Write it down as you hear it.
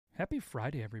Happy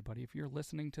Friday, everybody. If you're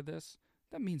listening to this,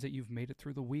 that means that you've made it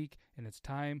through the week and it's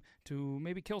time to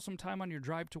maybe kill some time on your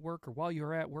drive to work or while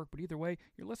you're at work. But either way,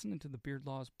 you're listening to the Beard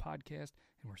Laws podcast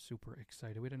and we're super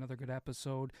excited. We had another good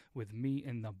episode with me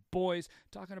and the boys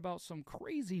talking about some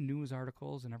crazy news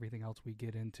articles and everything else we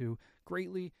get into.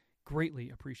 Greatly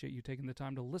appreciate you taking the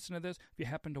time to listen to this. If you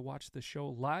happen to watch the show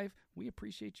live, we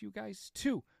appreciate you guys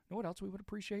too. Know what else we would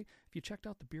appreciate? If you checked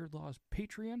out the Beard Laws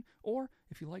Patreon, or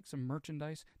if you like some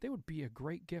merchandise, they would be a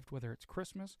great gift, whether it's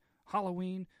Christmas,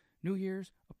 Halloween, New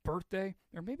Year's, a birthday,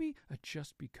 or maybe a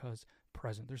just because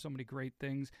present. There's so many great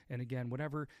things. And again,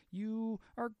 whatever you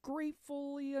are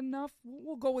gratefully enough,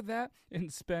 we'll go with that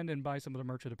and spend and buy some of the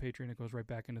merch of the Patreon. It goes right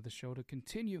back into the show to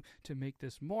continue to make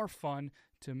this more fun,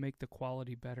 to make the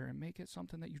quality better, and make it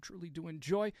something that you truly do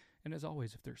enjoy. And as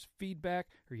always, if there's feedback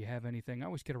or you have anything, I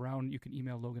always get around. You can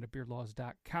email Logan at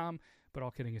beardlaws.com. But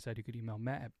all kidding aside, you could email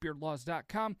Matt at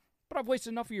beardlaws.com. But I've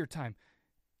wasted enough of your time.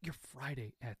 You're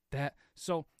Friday at that.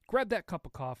 So grab that cup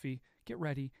of coffee, get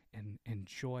ready, and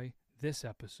enjoy this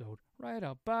episode right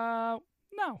about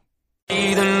now.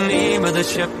 The name of the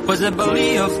ship was a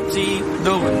belly of tea.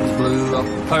 The winds blew up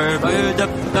her bow,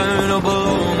 up down, oh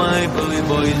below my bully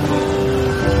boys roll.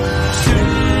 Soon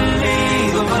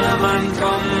may the wellerman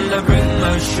come to bring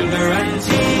us sugar and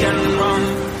tea and rum.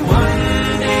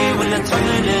 One day when the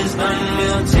tonguing is done,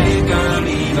 we'll take our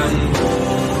leave and go.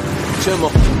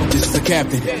 This is the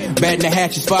captain. Batting the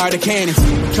hatches, fire the cannons.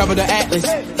 Travel the Atlas,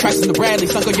 tracks in the Bradley,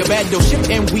 sunk on your bad door ship,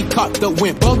 and we caught the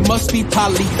wind. Bug must be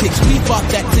politics. We fought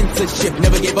that censorship.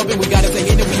 Never give up, and we got it to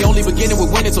hit it. We only beginning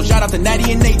with winning, so shout out to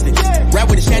Natty and Nathan. Rap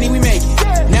with the shanty, we make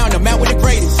it. Now in the mount with the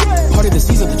greatest. Part of the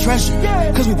seas of the treasure,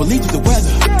 cause we believe through the weather.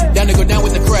 Down to go down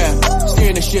with the crowd,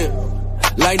 steering the ship.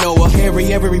 Like Noah, carry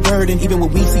every burden. Even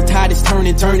when we see tide is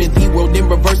turning, the world in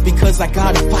reverse because I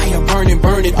got a fire burning.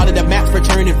 All of the maps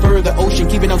returning further, ocean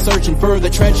keeping on searching further,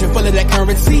 treasure full of that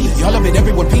currency. Y'all of it,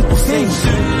 everyone people sing.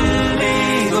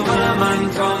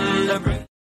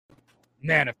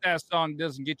 Man, if that song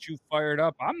doesn't get you fired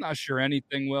up, I'm not sure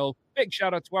anything will. Big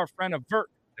shout out to our friend Avert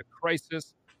the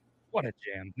Crisis. What a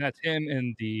jam! That's him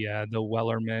and the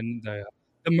Wellerman, the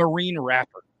Marine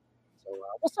rapper. So,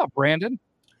 what's up, Brandon?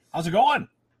 How's it going?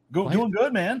 Doing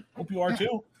good, man. Hope you are too.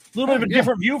 A little bit of a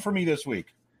different view for me this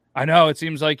week. I know it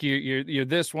seems like you're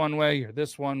this one way, you're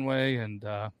this one way, and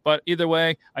but either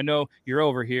way, I know you're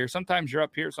over here. Sometimes you're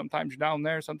up here, sometimes you're down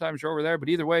there, sometimes you're over there, but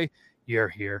either way, you're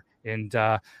here. And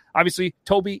obviously,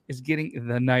 Toby is getting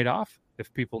the night off.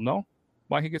 If people know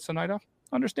why he gets the night off,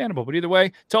 understandable. But either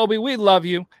way, Toby, we love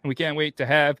you, and we can't wait to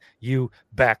have you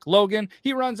back. Logan,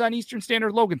 he runs on Eastern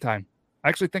Standard Logan time. I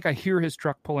actually think I hear his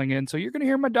truck pulling in, so you're going to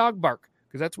hear my dog bark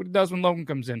because that's what he does when Logan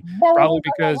comes in. Probably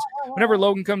because whenever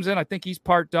Logan comes in, I think he's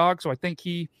part dog, so I think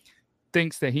he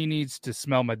thinks that he needs to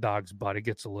smell my dog's butt. It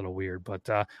gets a little weird, but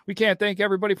we can't thank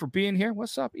everybody for being here.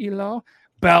 What's up, Elo?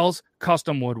 Bell's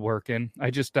Custom Woodworking.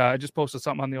 I just posted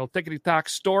something on the old Tickety Talk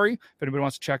story. If anybody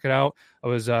wants to check it out, I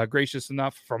was gracious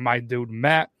enough for my dude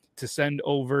Matt to send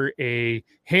over a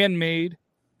handmade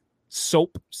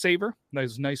soap saver,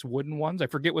 those nice wooden ones. I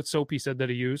forget what soap he said that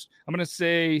he used. I'm going to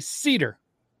say cedar,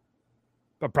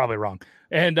 but probably wrong.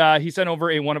 And he sent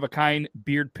over a one-of-a-kind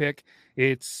beard pick.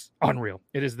 It's unreal.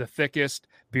 It is the thickest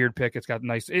beard pick. It's got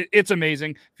nice. It's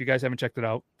amazing. If you guys haven't checked it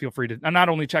out, feel free to not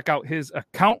only check out his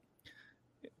account,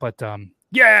 but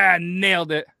yeah,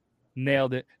 nailed it.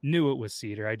 Knew it was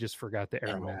cedar. I just forgot the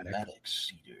aromatic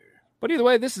cedar. But either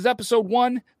way, this is episode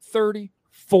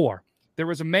 134. There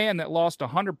was a man that lost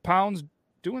 100 pounds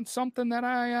doing something that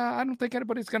I don't think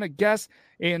anybody's going to guess.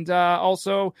 And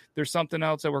also, there's something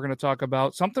else that we're going to talk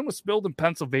about. Something was spilled in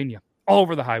Pennsylvania all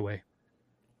over the highway.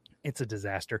 It's a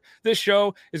disaster. This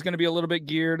show is going to be a little bit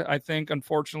geared, I think,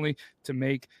 unfortunately, to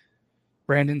make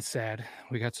Brandon sad.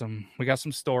 We got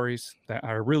some stories that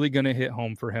are really going to hit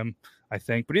home for him, I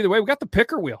think. But either way, we got the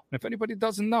picker wheel. And if anybody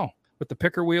doesn't know what the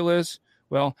picker wheel is,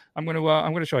 well, I'm going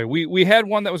to show you. We had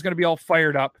one that was going to be all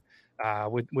fired up.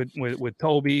 With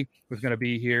Toby was going to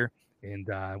be here, and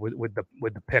with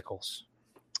the pickles.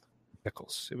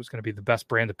 It was going to be the best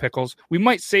brand of pickles. We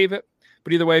might save it,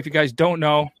 but either way, if you guys don't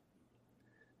know,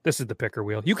 this is the picker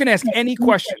wheel. You can ask any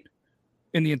question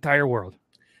in the entire world.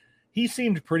 He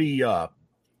seemed pretty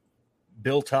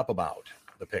built up about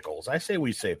the pickles. I say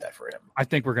we save that for him. I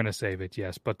think we're going to save it,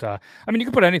 yes. But I mean, you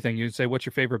can put anything. You can say, "What's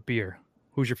your favorite beer?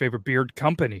 Who's your favorite beard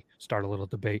company?" Start a little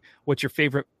debate. What's your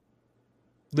favorite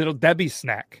Little Debbie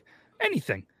snack?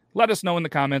 Anything. Let us know in the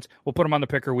comments. We'll put them on the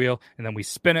picker wheel, and then we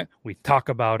spin it. We talk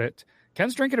about it.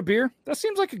 Ken's drinking a beer. That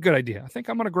seems like a good idea. I think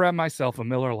I'm going to grab myself a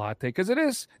Miller Latte because it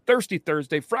is Thirsty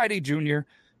Thursday, Friday Junior.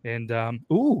 And,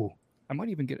 I I might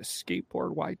even get a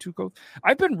skateboard Y2 coat.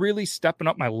 I've been really stepping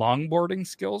up my longboarding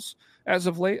skills as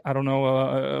of late. I don't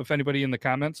know if anybody in the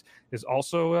comments is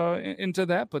also into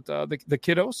that, but the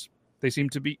kiddos, they seem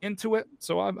to be into it.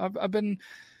 So I've been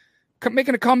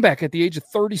making a comeback at the age of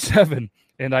 37,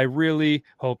 and I really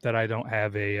hope that I don't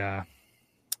have a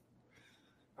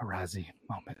Razi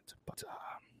moment. But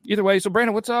either way, so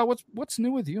Brandon, what's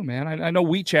new with you, man? I know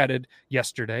we chatted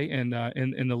yesterday in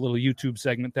the little YouTube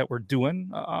segment that we're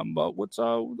doing, but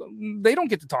they don't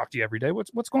get to talk to you every day.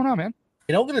 What's going on, man?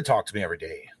 You don't get to talk to me every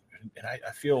day, and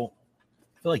I feel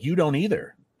like you don't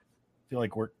either. I feel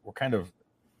like we're kind of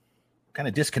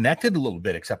disconnected a little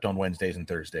bit, except on Wednesdays and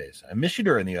Thursdays. I miss you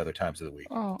during the other times of the week.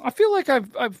 Oh, I feel like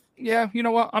I've you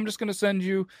know what? I'm just going to send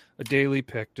you a daily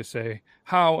pic to say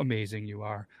how amazing you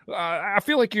are. I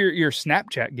feel like your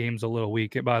Snapchat game's a little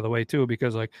weak, by the way, too,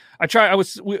 because like I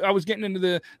was getting into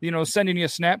the, sending you a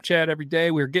Snapchat every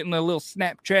day. We were getting the little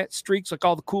Snapchat streaks like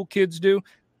all the cool kids do.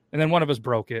 And then one of us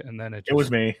broke it. And then it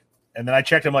was me. And then I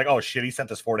checked him like, oh shit, he sent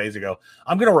this 4 days ago.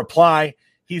 I'm going to reply.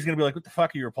 He's going to be like, what the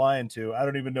fuck are you replying to? I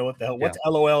don't even know what the hell. What's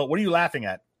LOL? What are you laughing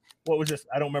at? What was this?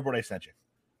 I don't remember what I sent you.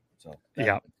 So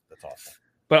that's awesome.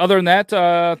 But other than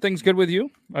that, things good with you?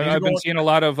 I've been seeing a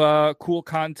lot of cool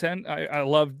content. I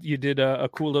love you did a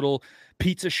cool little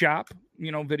pizza shop,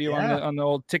 video on the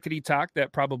old Tickety Talk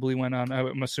that probably went on,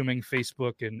 I'm assuming,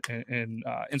 Facebook and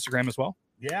Instagram as well.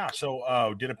 Yeah.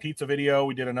 So did a pizza video.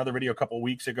 We did another video a couple of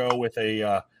weeks ago with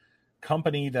a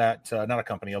company that, not a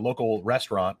company, a local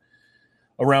restaurant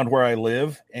around where I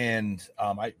live. And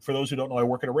for those who don't know, I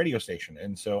work at a radio station.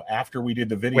 And so after we did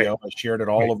the video, I shared it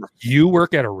all over. You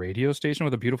work at a radio station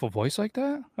with a beautiful voice like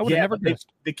that? I would have never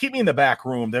guessed. They keep me in the back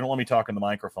room. They don't let me talk in the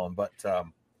microphone, but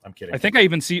I'm kidding. I think I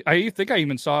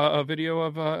even saw a video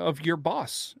of your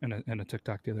boss in a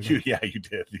TikTok the other day. Yeah, you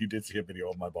did. You did see a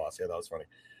video of my boss. Yeah, that was funny.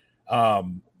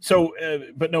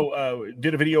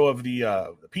 Did a video of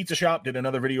the pizza shop, did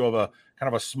another video of a kind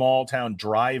of a small town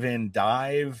drive-in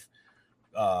dive,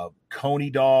 Coney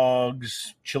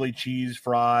dogs, chili cheese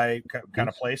fry kind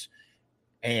of place.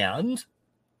 And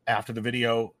after the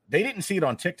video, they didn't see it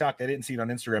on TikTok. They didn't see it on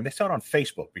Instagram. They saw it on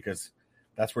Facebook because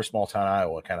that's where small town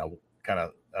Iowa kind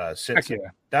of sits. Yeah.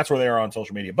 That's where they are on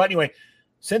social media. But anyway,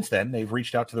 since then they've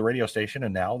reached out to the radio station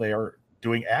and now they are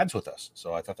doing ads with us.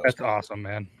 So I thought that's cool. Awesome,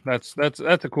 man. That's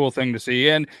a cool thing to see.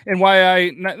 And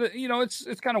why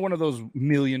it's kind of one of those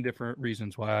million different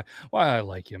reasons why I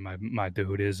like you, my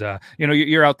dude, is,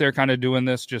 you're out there kind of doing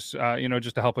this just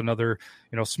to help another,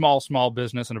 small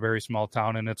business in a very small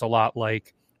town. And it's a lot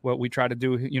like what we try to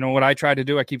do. What I try to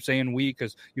do, I keep saying we,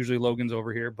 cause usually Logan's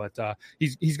over here, but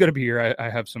he's going to be here. I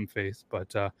have some faith,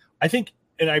 but I think,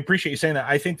 and I appreciate you saying that.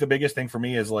 I think the biggest thing for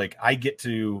me is like, I get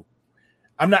to,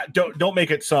 don't make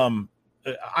it some,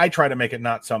 I try to make it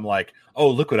not some like, oh,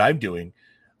 look what I'm doing.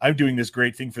 I'm doing this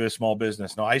great thing for this small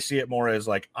business. No, I see it more as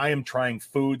like, I am trying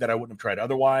food that I wouldn't have tried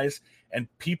otherwise. And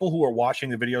people who are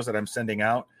watching the videos that I'm sending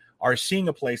out are seeing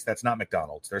a place that's not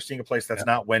McDonald's. They're seeing a place that's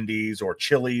not Wendy's or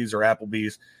Chili's or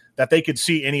Applebee's that they could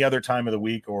see any other time of the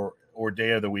week or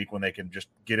day of the week when they can just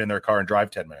get in their car and drive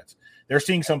 10 minutes. They're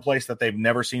seeing some place that they've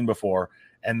never seen before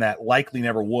and that likely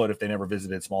never would if they never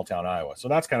visited small town Iowa. So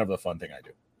that's kind of the fun thing I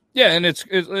do. Yeah, and it's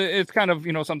kind of,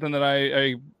 something that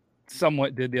I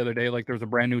somewhat did the other day. Like there was a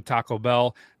brand new Taco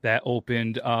Bell that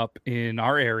opened up in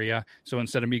our area. So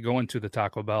instead of me going to the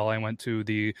Taco Bell, I went to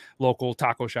the local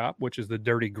taco shop, which is the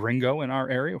Dirty Gringo in our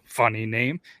area. Funny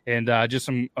name. And just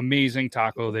some amazing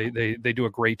taco. They do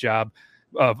a great job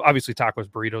of obviously tacos,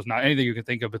 burritos, not anything you can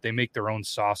think of, but they make their own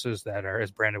sauces that are,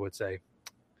 as Brandon would say,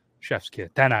 chef's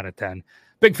kit, 10 out of 10.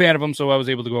 Big fan of them, so I was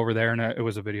able to go over there, and it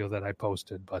was a video that I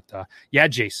posted. But,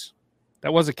 Jace,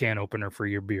 that was a can opener for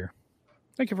your beer.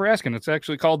 Thank you for asking. It's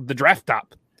actually called the Draft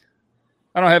Top.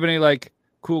 I don't have any,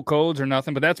 cool codes or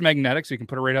nothing, but that's magnetic, so you can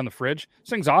put it right on the fridge. This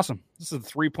thing's awesome. This is the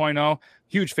 3.0.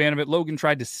 Huge fan of it. Logan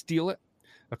tried to steal it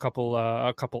a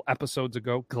couple episodes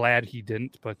ago. Glad he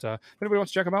didn't. But if anybody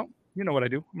wants to check them out, you know what I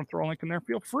do. I'm going to throw a link in there.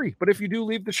 Feel free. But if you do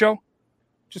leave the show,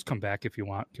 just come back if you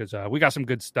want, because we got some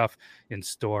good stuff in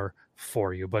store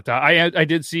for you. But I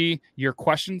did see your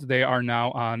questions. They are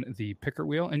now on the picker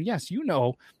wheel. And yes,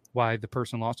 why the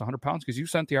person lost 100 pounds, because you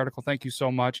sent the article. Thank you so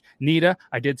much. Nita,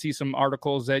 I did see some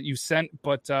articles that you sent,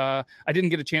 but I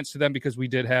didn't get a chance to them because we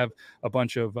did have a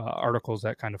bunch of articles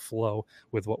that kind of flow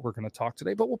with what we're going to talk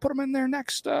today, but we'll put them in there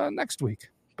next week.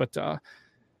 But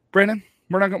Brandon,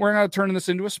 we're not turning this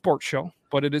into a sports show,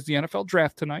 but it is the NFL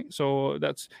draft tonight. So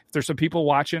if there's some people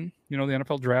watching, the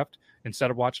NFL draft instead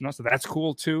of watching us, that's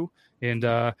cool too. And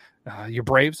your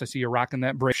Braves, I see you're rocking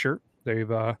that Brave shirt. They've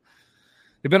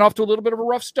been off to a little bit of a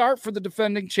rough start for the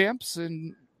defending champs,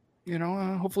 and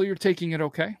hopefully you're taking it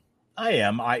okay. I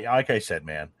am. Like I said,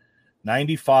 man,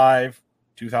 95,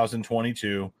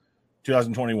 2022,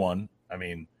 2021. I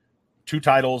mean, 2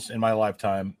 titles in my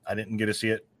lifetime. I didn't get to see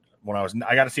it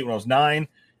I got to see it when I was 9 and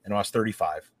when I was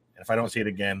 35. And if I don't see it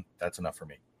again, that's enough for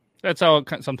me. That's how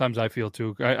sometimes I feel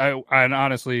too. And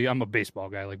honestly, I'm a baseball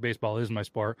guy. Like, baseball is my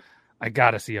sport. I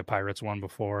got to see a Pirates one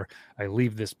before I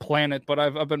leave this planet. But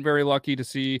I've been very lucky to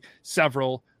see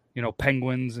several,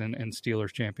 Penguins and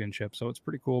Steelers championships. So it's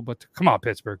pretty cool. But come on,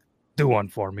 Pittsburgh, do one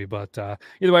for me. But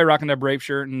either way, rocking that Brave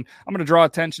shirt. And I'm going to draw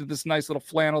attention to this nice little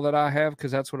flannel that I have,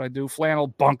 because that's what I do. Flannel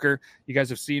bunker. You guys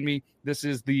have seen me. This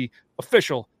is the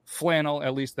official flannel,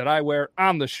 at least that I wear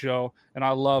on the show. And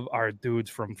I love our dudes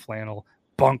from Flannel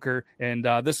Bunker. And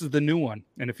this is the new one.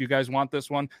 And if you guys want this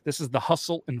one, this is the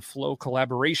Hustle and Flow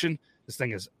collaboration. This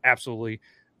thing is absolutely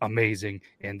amazing.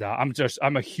 And I'm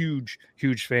a huge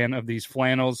fan of these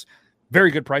flannels.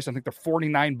 Very good price. I think they're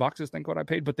 $49 is what I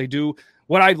paid. But they do,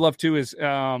 what I'd love to is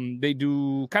they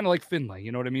do kind of like Finlay.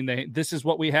 You know what I mean? This is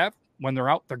what we have. When they're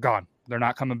out, they're gone. They're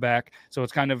not coming back. So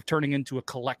it's kind of turning into a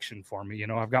collection for me.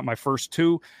 I've got my first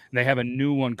 2, and they have a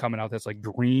new one coming out that's like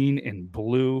green and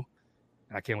blue.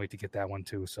 And I can't wait to get that one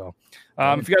too. So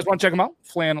if you guys want to check them out,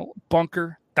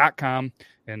 flannelbunker.com.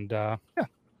 And yeah,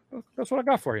 that's what I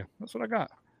got for you. That's what I got.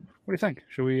 What do you think?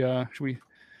 Should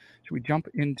we jump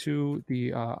into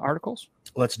the articles?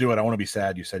 Let's do it. I want to be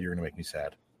sad. You said you're going to make me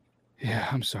sad. Yeah,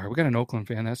 I'm sorry. We got an Oakland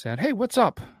fan that's sad. Hey, what's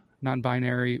up,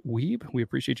 non-binary weeb? We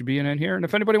appreciate you being in here. And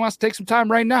if anybody wants to take some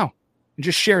time right now and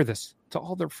just share this to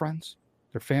all their friends,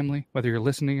 their family, whether you're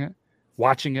listening it,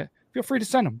 watching it, feel free to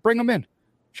send them. Bring them in.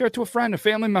 Share it to a friend, a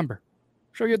family member.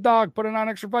 Show your dog. Put it on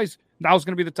extra advice. Now's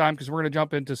going to be the time, because we're going to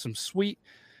jump into some sweet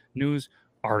news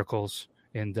articles.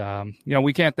 And,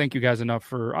 we can't thank you guys enough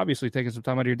for obviously taking some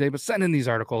time out of your day, but send in these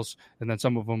articles. And then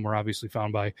some of them were obviously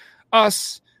found by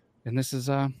us. And this is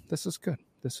good.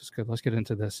 This is good. Let's get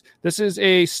into this. This is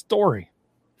a story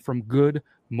from Good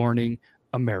Morning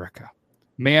America.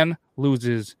 Man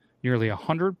loses nearly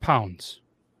 100 pounds.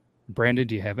 Brandon,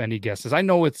 do you have any guesses? I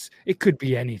know it could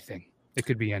be anything. It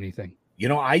could be anything.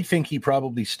 I think he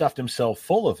probably stuffed himself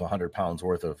full of 100 pounds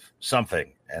worth of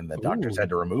something, and the doctors had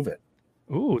to remove it.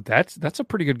 Ooh, that's a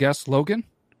pretty good guess, Logan.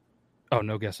 Oh,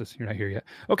 no guesses. You're not here yet.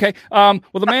 Okay. Well,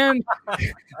 the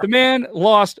man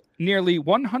lost nearly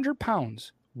 100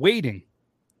 pounds waiting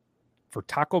for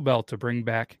Taco Bell to bring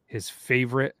back his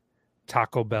favorite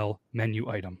Taco Bell menu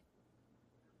item.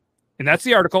 And that's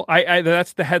the article.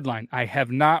 That's the headline. I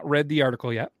have not read the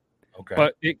article yet. Okay.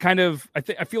 But it kind of, I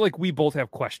feel like we both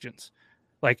have questions.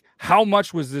 Like, how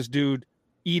much was this dude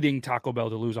eating Taco Bell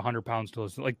to lose 100 pounds to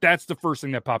listen? Like, that's the first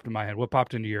thing that popped in my head. What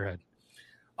popped into your head?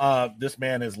 This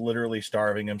man is literally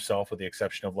starving himself, with the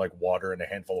exception of like water and a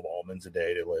handful of almonds a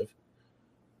day to live.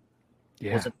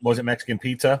 Yeah. Was it Mexican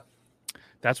pizza?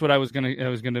 That's what I was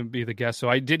gonna be the guess. So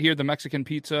I did hear the Mexican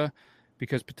pizza,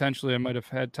 because potentially I might have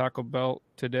had Taco Bell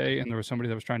today, and there was somebody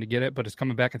that was trying to get it, but it's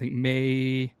coming back, I think,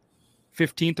 May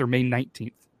 15th or May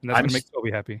 19th. And that's going to make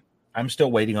Toby happy. I'm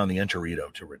still waiting on the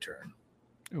enchilada to return.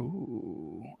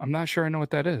 Ooh, I'm not sure I know what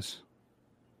that is.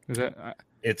 Is that?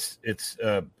 It's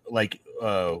like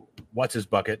what's his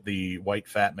bucket? The white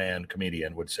fat man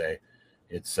comedian would say,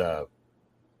 it's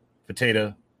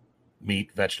potato,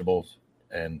 meat, vegetables,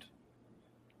 and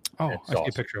I see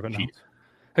a picture of it now.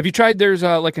 Have you tried? There's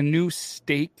like a new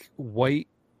steak white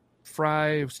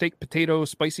fry, steak potato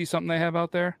spicy something they have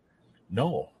out there.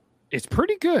 No. It's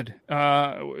pretty good.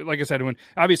 Like I said, when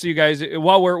obviously you guys,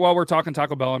 while we're talking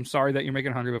Taco Bell, I'm sorry that you're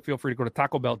making hungry, but feel free to go to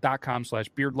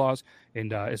tacobell.com/beardlaws,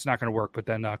 and it's not going to work. But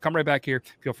then come right back here.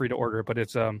 Feel free to order it. But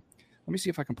it's let me see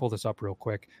if I can pull this up real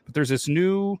quick. But there's this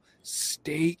new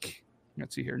steak.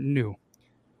 Let's see here, new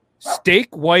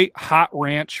steak white hot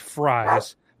ranch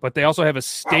fries. But they also have a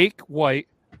steak white.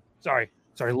 Sorry,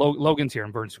 Logan's here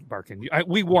and Burns barking.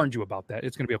 We warned you about that.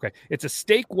 It's going to be okay. It's a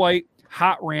steak white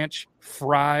hot ranch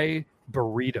fry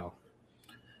burrito.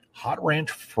 Hot ranch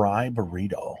fry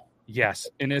burrito. Yes,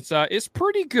 and it's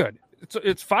pretty good.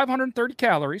 It's 530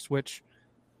 calories, which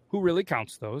who really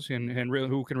counts those and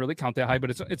who can really count that high?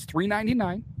 But it's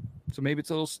 $3.99, so maybe it's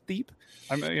a little steep.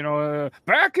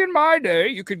 Back in my day,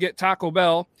 you could get Taco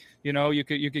Bell. You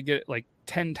could get like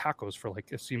 10 tacos for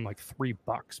like it seemed like $3,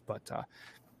 but.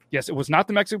 Yes, it was not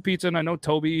the Mexican pizza, and I know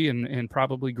Toby and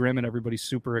probably Grim and everybody's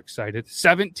super excited.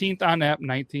 17th on app,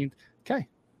 19th. Okay,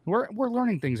 we're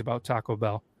learning things about Taco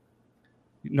Bell.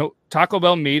 Taco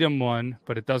Bell made him one,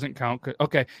 but it doesn't count.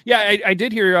 Okay, yeah, I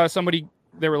did hear somebody.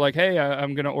 They were like, "Hey,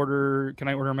 I'm gonna order. Can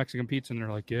I order a Mexican pizza?" And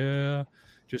they're like, "Yeah,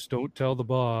 just don't tell the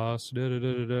boss." Da, da,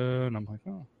 da, da, da. And I'm like,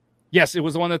 "Oh, yes, it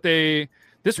was the one that they.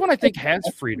 This one I think has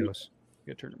Fritos."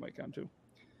 You gotta turn your mic on too.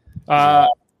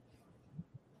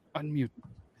 Unmute.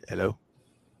 Hello.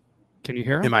 Can you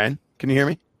hear him? Am I in? Can you hear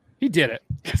me? He did it.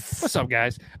 What's up,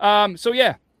 guys? So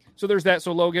there's that.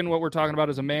 So Logan, what we're talking about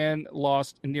is a man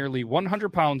lost nearly 100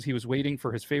 pounds. He was waiting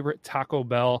for his favorite Taco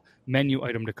Bell menu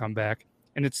item to come back,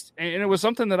 and it was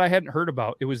something that I hadn't heard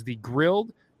about. It was the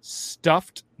grilled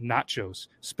stuffed nachos,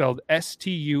 spelled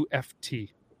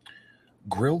STUFT.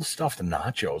 Grilled stuffed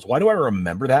nachos. Why do I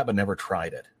remember that but never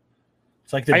tried it?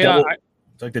 It's like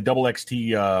the double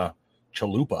XT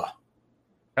chalupa. Is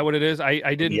that what it is?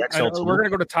 I didn't. We're gonna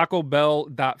go to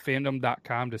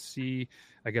TacoBell.fandom.com to see,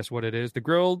 I guess, what it is. The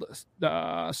grilled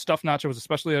stuffed nacho was a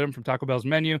specialty item from Taco Bell's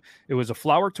menu. It was a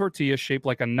flour tortilla shaped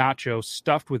like a nacho,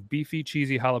 stuffed with beefy,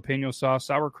 cheesy jalapeno sauce,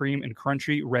 sour cream, and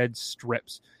crunchy red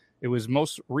strips. It was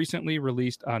most recently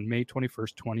released on May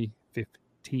 21st,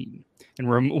 2015, and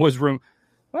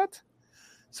what?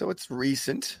 So it's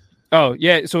recent. Oh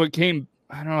yeah, so it came.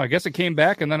 I don't know. I guess it came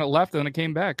back and then it left and then it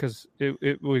came back because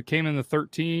it came in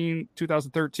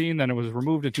 2013. Then it was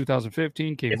removed in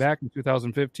 2015. Came back in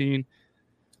 2015.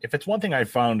 If it's one thing I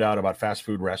found out about fast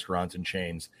food restaurants and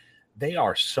chains, they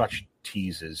are such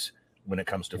teases when it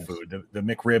comes to food. The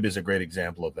McRib is a great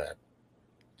example of that.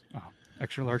 Oh,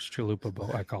 extra large chalupa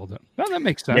boat, I called it. No, that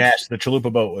makes sense. Yes, the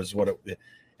chalupa boat was what it.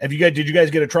 Did you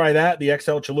guys get to try that? The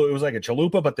XL chalupa. It was like a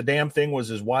chalupa, but the damn thing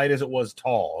was as wide as it was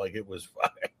tall. Like it was.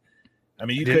 I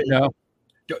mean, you could know.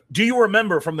 Do you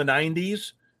remember from the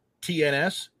 90s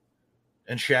TNS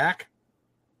and Shaq?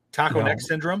 Taco Neck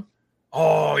Syndrome?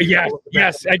 Oh,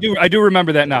 yes, I do. I do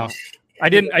remember that now. I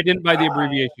didn't buy the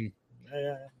abbreviation.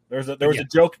 Yeah. There was a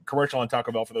joke commercial on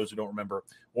Taco Bell for those who don't remember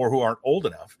or who aren't old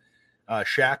enough.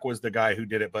 Shaq was the guy who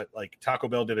did it, but like Taco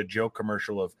Bell did a joke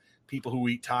commercial of people who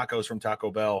eat tacos from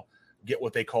Taco Bell get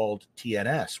what they called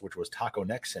TNS, which was Taco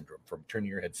Neck Syndrome, from turning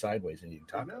your head sideways and eating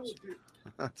tacos.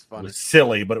 That's funny. It was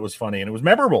silly, but it was funny and it was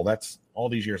memorable. That's all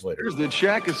these years later. That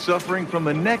Shaq is suffering from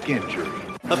a neck injury.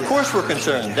 Of course we're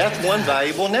concerned. That's one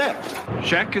valuable neck.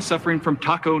 Shaq is suffering from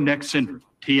Taco Neck Syndrome,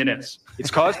 TNS. It's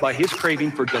caused by his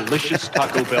craving for delicious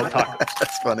Taco Bell tacos.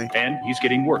 That's funny. And he's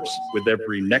getting worse with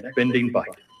every neck-bending bite.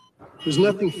 There's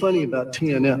nothing funny about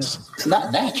TNS. It's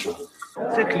not natural.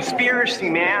 It's a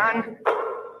conspiracy, man.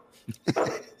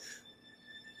 Get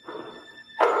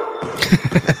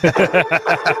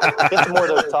more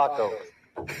of those tacos.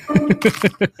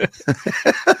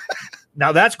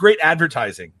 Now that's great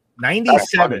advertising.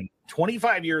 97,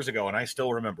 25 years ago, and I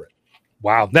still remember it.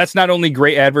 Wow, that's not only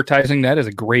great advertising, that is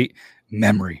a great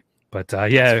memory. But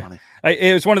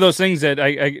it was one of those things that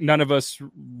I none of us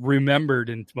remembered,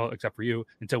 except for you,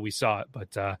 until we saw it. But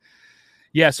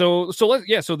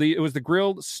it was the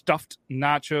grilled stuffed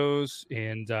nachos,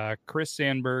 and Chris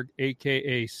Sandberg,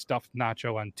 aka Stuffed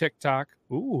Nacho, on TikTok.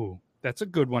 Ooh, that's a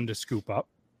good one to scoop up.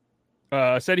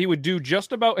 Said he would do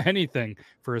just about anything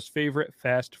for his favorite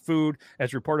fast food,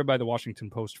 as reported by the Washington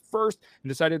Post first, and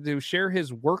decided to share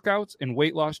his workouts and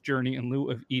weight loss journey in lieu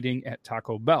of eating at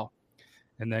Taco Bell.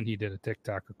 And then he did a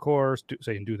TikTok, of course,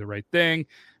 saying do the right thing.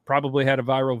 Probably had a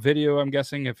viral video, I'm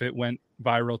guessing, if it went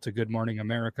viral to Good Morning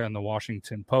America and the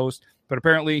Washington Post. But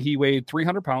apparently he weighed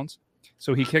 300 pounds.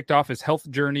 So he kicked off his health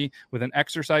journey with an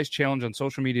exercise challenge on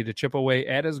social media to chip away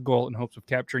at his goal in hopes of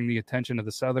capturing the attention of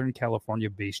the Southern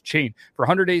California-based chain. For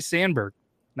 100 Days, Sandberg,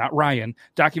 not Ryan,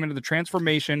 documented the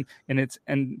transformation in its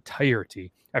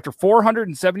entirety. After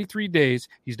 473 days,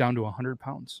 he's down to 100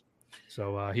 pounds.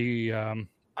 So I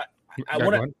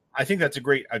think that's a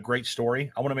great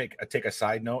story. I want to take a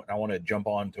side note. I want to jump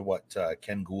on to what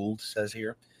Ken Gould says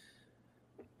here.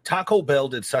 Taco Bell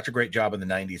did such a great job in the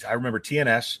 90s. I remember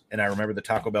TNS and I remember the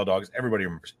Taco Bell dogs. Everybody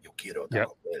remembers Yo Quiero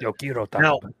Taco Bell. Yo Quiero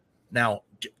Taco Bell. Now,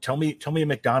 tell me a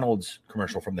McDonald's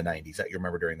commercial from the 90s that you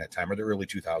remember during that time or the early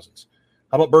 2000s.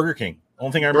 How about Burger King?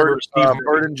 Only thing I remember is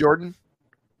Bird and Jordan.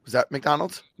 Was that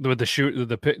McDonald's? With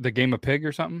the game of pig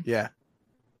or something? Yeah.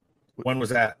 When was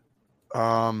that?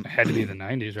 It had to be the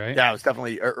 90s, right? Yeah, it was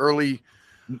definitely early.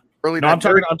 No, I'm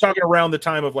talking around the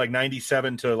time of like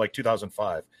 97 to like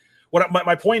 2005. What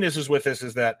my point is with this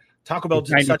is that Taco Bell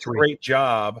did such a great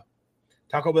job.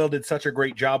 Taco Bell did such a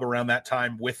great job around that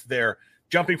time with their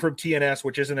jumping from TNS,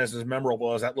 which isn't as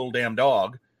memorable as that little damn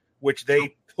dog, which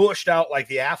they pushed out like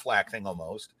the Aflac thing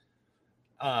almost.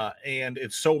 And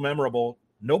it's so memorable.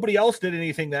 Nobody else did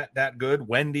anything that good.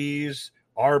 Wendy's,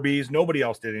 Arby's, nobody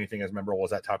else did anything as memorable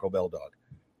as that Taco Bell dog.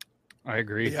 I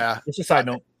agree. Yeah. Just a side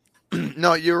note.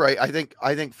 No, you're right. I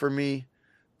think for me,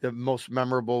 the most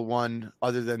memorable one,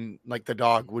 other than like the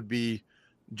dog, would be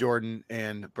Jordan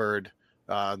and Bird,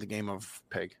 the game of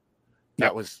pig.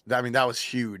 That was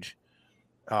huge.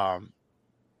 Yeah,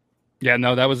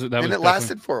 no, that was it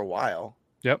lasted for a while.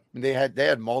 Yep. They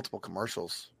had multiple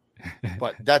commercials,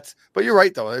 but you're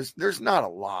right though. There's not a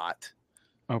lot.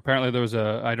 Oh, apparently there was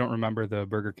I don't remember the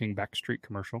Burger King Backstreet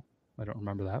commercial. I don't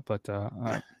remember that, but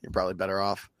you're probably better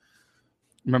off.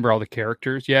 Remember all the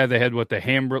characters? Yeah, they had the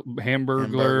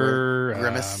Hamburglar,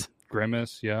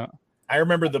 Grimace. Yeah, I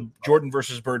remember the Jordan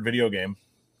versus Bird video game.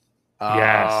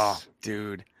 Yes,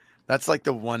 dude, that's like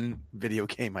the one video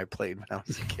game I played when I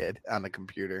was a kid on the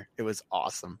computer. It was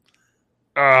awesome.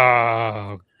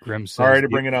 Oh, Grim says. Sorry to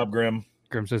bring it up, Grim.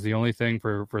 Grim says the only thing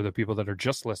for the people that are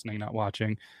just listening, not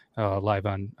watching, live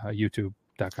on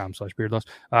YouTube.com/beardlaws.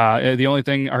 The only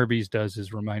thing Arby's does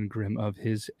is remind Grim of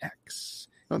his ex.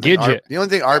 The only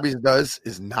thing Arby's does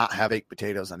is not have baked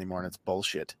potatoes anymore, and it's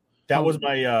bullshit. That was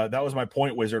my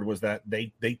point, Wizard, was that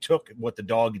they took what the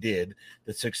dog did,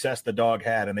 the success the dog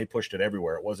had, and they pushed it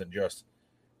everywhere. It wasn't just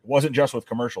with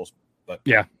commercials, but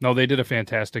yeah, no, they did a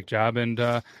fantastic job. And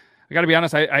I got to be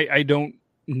honest, I don't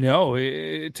know.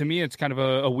 To me, it's kind of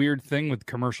a weird thing with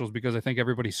commercials because I think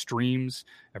everybody streams,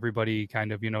 everybody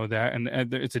kind of that, and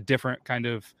it's a different kind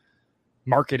of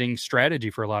marketing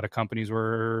strategy for a lot of companies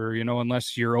where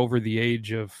unless you're over the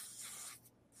age of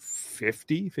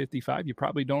 50, 55, you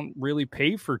probably don't really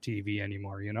pay for TV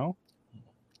anymore,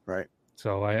 Right.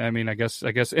 So I mean, I guess,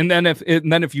 and then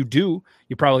if you do,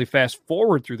 you probably fast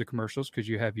forward through the commercials because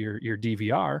you have your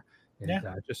DVR. And,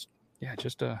 just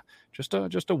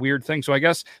a weird thing. So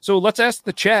let's ask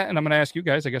the chat, and I'm going to ask you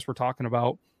guys. I guess we're talking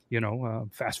about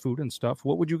fast food and stuff.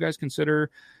 What would you guys consider?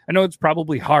 I know it's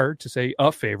probably hard to say a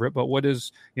favorite, but what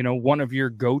is one of your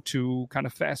go-to kind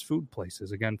of fast food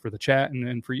places? Again, for the chat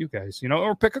and for you guys,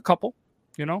 or pick a couple.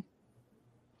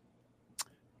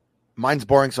 Mine's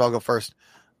boring, so I'll go first.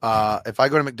 If I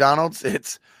go to McDonald's,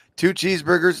 it's 2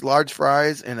 cheeseburgers, large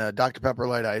fries, and a Dr. Pepper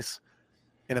light ice.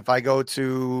 And if I go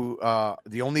to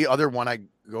the only other one I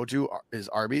go to is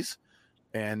Arby's,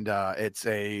 and it's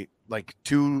a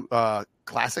 2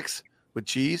 classics with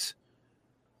cheese,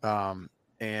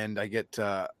 and I get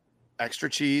extra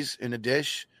cheese in a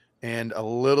dish and a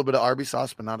little bit of Arby's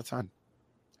sauce, but not a ton.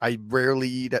 I rarely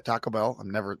eat at Taco Bell.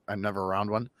 I'm never around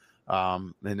one.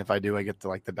 And if I do, I get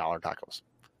the dollar tacos.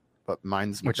 But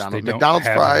mine's McDonald's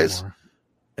fries, anymore.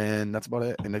 And that's about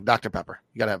it. And the Dr. Pepper.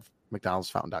 You gotta have McDonald's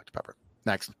fountain Dr. Pepper.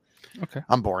 Next. Okay.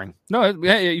 I'm boring. No,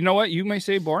 you know what? You may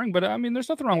say boring, but I mean, there's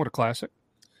nothing wrong with a classic.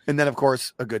 And then, of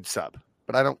course, a good sub.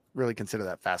 But I don't really consider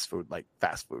that fast food, like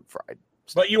fast food fried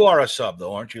stuff. But you are a sub,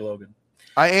 though, aren't you, Logan?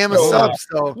 I am a sub.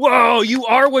 So whoa, you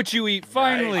are what you eat.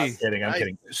 Finally. I'm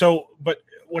kidding. So, but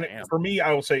for me,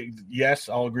 I will say yes.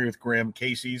 I'll agree with Grim.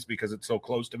 Casey's, because it's so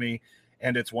close to me,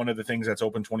 and it's one of the things that's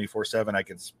open 24/7. I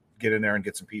can get in there and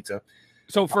get some pizza.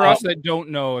 So for us that don't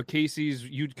know, a Casey's,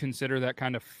 you'd consider that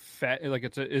kind of fat? Like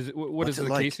it's what is it?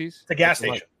 Like? Casey's? It's a gas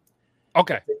station.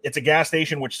 Okay. It's a gas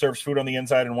station which serves food on the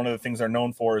inside, and one of the things they're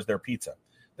known for is their pizza.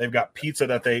 They've got pizza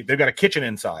that they've got a kitchen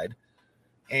inside,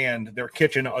 and their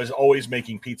kitchen is always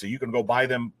making pizza. You can go buy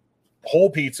them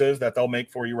whole pizzas that they'll make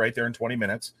for you right there in 20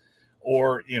 minutes,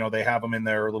 or they have them in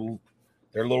their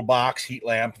little box heat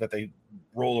lamp that they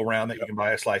roll around that you can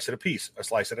buy a slice at a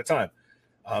time.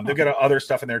 They've got other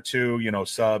stuff in there too,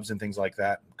 subs and things like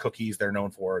that. Cookies they're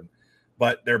known for,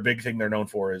 but their big thing they're known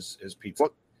for is pizza.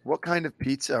 What kind of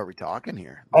pizza are we talking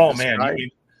here? Oh man,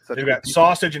 they've got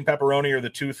sausage and pepperoni are the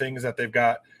two things that they've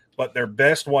got, but their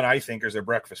best one I think is their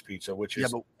breakfast pizza, which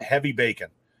is heavy bacon.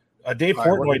 Dave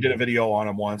Portnoy did a video on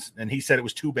him once, and he said it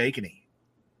was too bacony,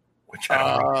 which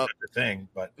I don't know the thing,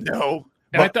 but no.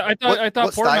 And I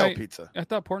thought style pizza? I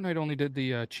thought Portnoy only did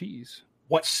the cheese.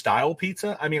 What style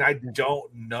pizza? I mean, I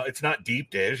don't know. It's not deep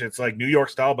dish. It's like New York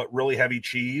style, but really heavy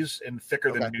cheese and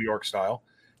thicker than New York style.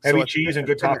 Heavy cheese and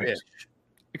good toppings.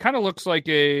 It kind of looks like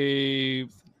a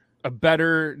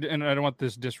better, and I don't want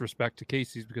this disrespect to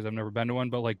Casey's because I've never been to one,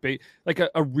 but like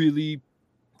a really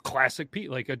classic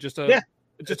pizza, like if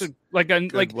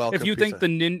you think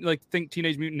think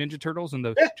Teenage Mutant Ninja Turtles and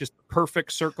the just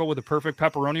perfect circle with a perfect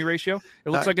pepperoni ratio, it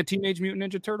looks like a Teenage Mutant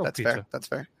Ninja Turtle pizza. That's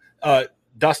fair.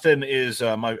 Dustin is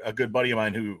a good buddy of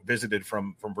mine who visited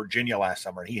from Virginia last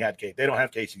summer, and he had they don't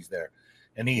have Casey's there,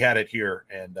 and he had it here.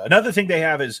 And another thing they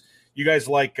have is you guys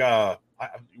like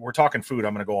we're talking food.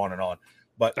 I'm going to go on and on,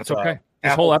 but that's okay.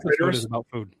 This whole episode is about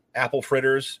food. Apple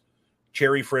fritters,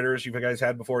 cherry fritters. You guys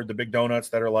had before the big donuts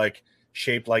that are like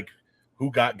shaped like who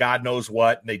got God knows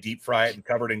what, and they deep fry it and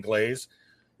covered in glaze.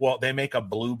 Well, they make a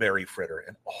blueberry fritter,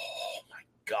 and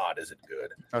God, is it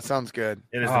good? That sounds good.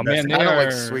 It is the best. Man, I don't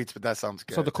like sweets, but that sounds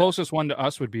good. So the closest one to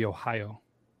us would be Ohio.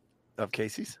 Of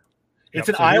Casey's? It's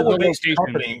an Iowa-based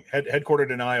company, headquartered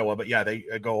in Iowa, but yeah, they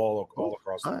go all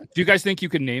across. Do you guys think you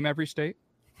could name every state?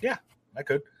 Yeah, I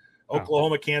could.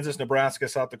 Oklahoma, Kansas, Nebraska,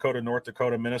 South Dakota, North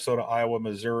Dakota, Minnesota, Iowa,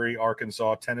 Missouri,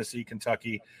 Arkansas, Tennessee,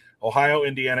 Kentucky, Ohio,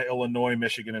 Indiana, Illinois,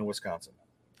 Michigan, and Wisconsin.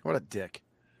 What a dick.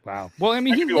 Wow. Well, I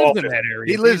mean, I he can do all lives in 50. that area.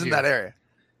 He It's lives in easier. that area.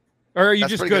 Or are you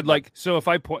That's just pretty good? good, Like, so if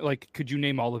I point, like, could you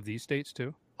name all of these states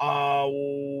too?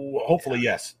 Hopefully,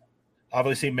 yes.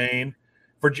 Obviously, Maine.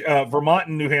 For Vermont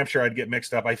and New Hampshire, I'd get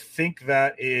mixed up. I think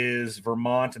that is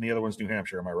Vermont and the other one's New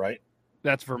Hampshire. Am I right?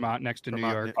 That's Vermont next to New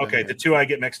York. Okay, the two I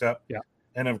get mixed up. Yeah.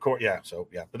 And of course, yeah. So,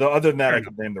 yeah. But other than that, I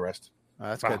could name the rest.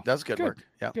 That's Wow. good. That's good work.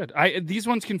 Yeah. Good. These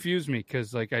ones confuse me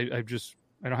because, like, I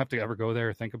don't have to ever go there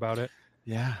or think about it.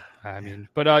 Yeah. I mean,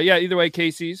 but yeah, either way,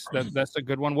 Casey's, that's a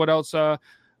good one. What else? I'm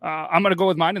going to go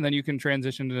with mine, and then you can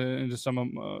transition into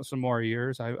some more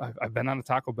years. I've been on a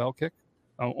Taco Bell kick,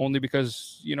 only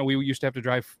because, you know, we used to have to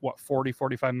drive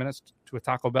 45 minutes to a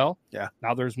Taco Bell. Yeah.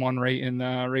 Now there's one right in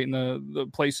the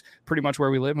place pretty much where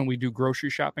we live, and we do grocery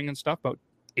shopping and stuff about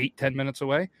 8-10 minutes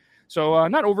away. So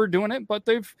not overdoing it, but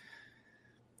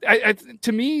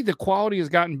to me, the quality has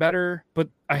gotten better, but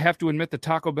I have to admit the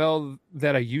Taco Bell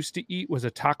that I used to eat was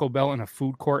a Taco Bell in a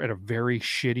food court at a very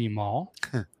shitty mall.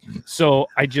 So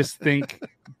I just think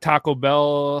Taco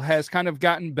Bell has kind of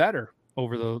gotten better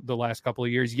over the last couple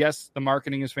of years. Yes, the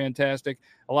marketing is fantastic.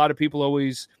 A lot of people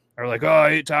always are like, oh, I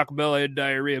ate Taco Bell, I had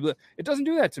diarrhea. But it doesn't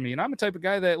do that to me. And I'm the type of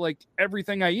guy that, like,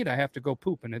 everything I eat, I have to go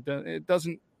poop, and it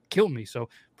doesn't kill me. So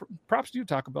props to you,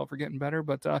 Taco Bell, for getting better.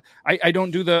 But I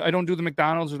don't do the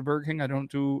McDonald's or the Burger King. I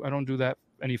don't do that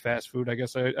any fast food. I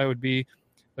guess I would be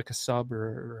like a sub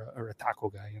or a taco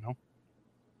guy, you know.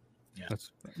 Yeah,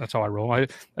 that's how I roll.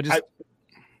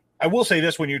 I will say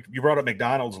this: when you brought up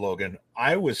McDonald's, Logan,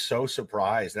 I was so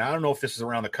surprised. And I don't know if this is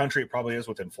around the country. It probably is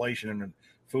with inflation and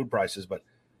food prices, but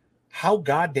how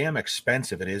goddamn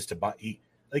expensive it is to eat.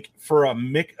 Like, for a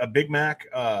Big Mac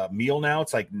meal now,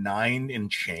 it's like $9 and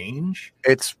change.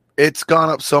 It's gone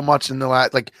up so much in the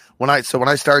last, like, when I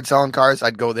started selling cars,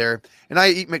 I'd go there and I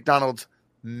eat McDonald's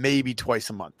maybe twice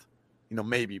a month, you know,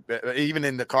 maybe. But even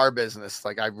in the car business,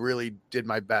 like, I really did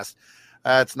my best.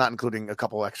 It's not including a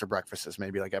couple extra breakfasts,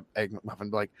 maybe like an egg muffin,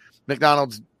 but like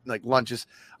McDonald's, like lunches.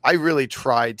 I really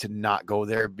tried to not go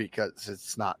there because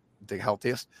it's not the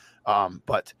healthiest.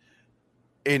 But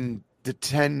in the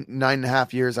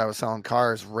 9.5 years I was selling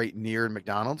cars right near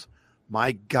McDonald's,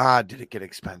 my God, did it get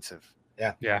expensive.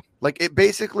 Yeah. Like, it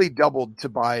basically doubled to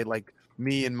buy, like,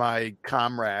 me and my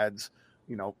comrades,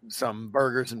 you know, some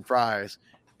burgers and fries.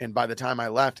 And by the time I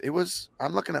left,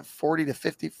 I'm looking at $40 to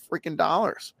 $50 freaking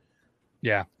dollars.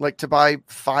 Yeah. Like, to buy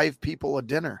 5 people a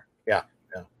dinner. Yeah.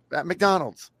 At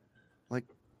McDonald's. Like,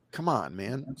 come on,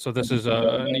 man. So this is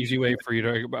an easy way for you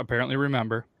to apparently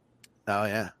remember. Oh,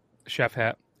 yeah. Chef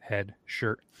hat, head,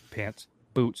 shirt, pants,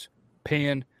 boots,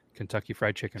 pan, Kentucky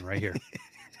Fried Chicken right here.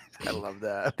 I love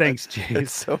that. Thanks, Chase.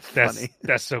 It's so funny.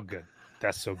 That's so good.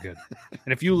 That's so good.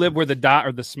 And if you live where the dot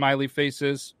or the smiley face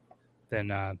is,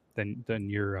 then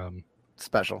you're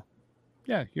special.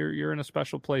 Yeah, you're in a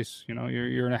special place. You know,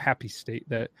 you're in a happy state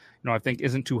that, you know, I think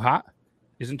isn't too hot,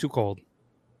 isn't too cold.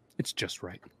 It's just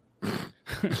right.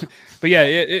 But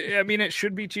yeah, I mean, it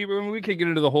should be cheaper. I mean, we could get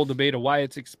into the whole debate of why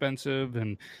it's expensive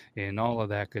and all of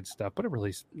that good stuff, but it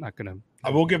really is not going to. I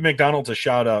will give McDonald's a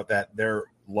shout out that their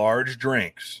large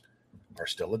drinks are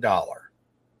still $1.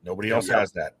 Nobody else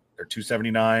has that. They're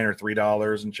 $2.79 or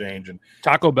 $3 and change. And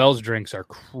Taco Bell's drinks are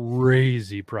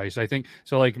crazy price. I think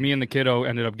so. Like, me and the kiddo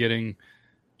ended up getting.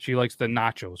 She likes the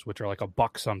nachos, which are like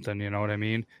 $1 something. You know what I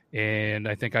mean? And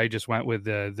I think I just went with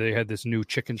they had this new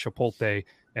chicken chipotle,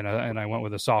 and I went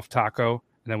with a soft taco,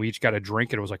 and then we each got a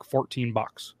drink, and it was like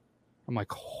 $14. I'm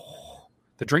like, oh.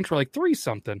 The drinks were like $3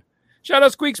 something. Shout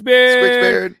out Squeaks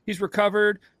Beard. He's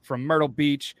recovered from Myrtle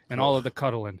Beach and all of the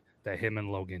cuddling that him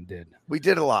and Logan did. We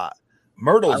did a lot.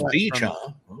 Myrtle's Beach, huh?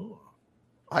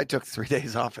 I took 3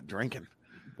 days off of drinking.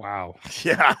 Wow.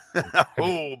 Yeah.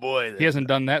 Oh, boy. He hasn't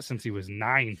done that since he was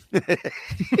 9. I think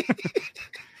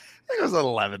it was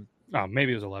 11. Oh,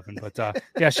 maybe it was 11. But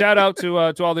yeah, shout out to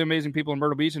all the amazing people in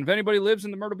Myrtle Beach. And if anybody lives in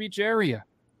the Myrtle Beach area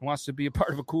and wants to be a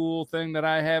part of a cool thing that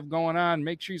I have going on,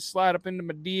 make sure you slide up into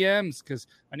my DMs, because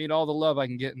I need all the love I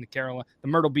can get in the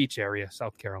Myrtle Beach area,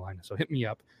 South Carolina. So hit me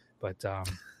up. But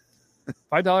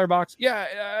 $5 box.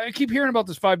 Yeah, I keep hearing about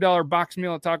this $5 box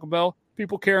meal at Taco Bell.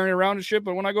 People carrying it around and shit,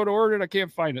 but when I go to order it, I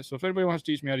can't find it. So if anybody wants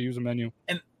to teach me how to use a menu.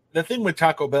 And the thing with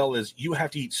Taco Bell is you have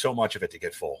to eat so much of it to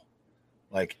get full.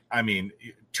 Like, I mean,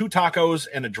 2 tacos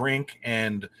and a drink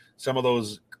and some of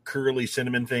those curly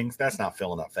cinnamon things, that's not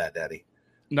filling up Fat Daddy.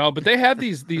 No, but they have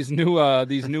these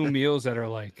new meals that are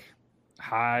like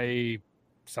high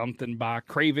something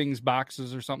cravings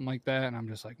boxes or something like that. And I'm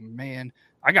just like, man,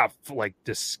 I got like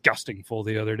disgusting full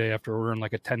the other day after ordering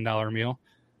like a $10 meal.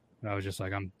 And I was just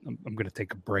like, I'm going to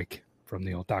take a break from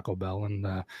the old Taco Bell.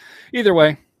 And either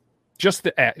way, just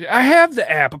the app. I have the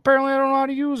app. Apparently, I don't know how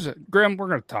to use it. Graham, we're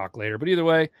going to talk later. But either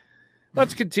way,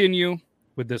 let's continue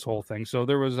with this whole thing. So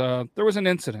there was an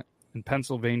incident in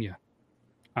Pennsylvania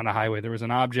on a highway. There was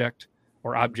an object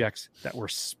or objects that were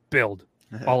spilled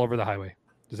all over the highway.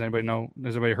 Does anybody know?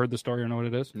 Has anybody heard the story or know what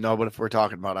it is? No, but if we're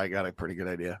talking about it, I got a pretty good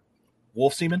idea.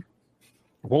 Wolf semen?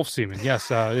 Wolf semen, yes.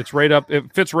 It's right up.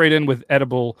 It fits right in with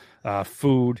edible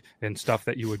food and stuff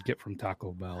that you would get from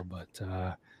Taco Bell.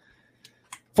 But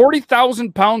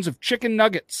 40,000 pounds of chicken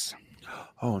nuggets.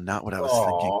 Oh, not what I was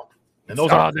thinking. And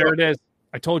those there it is.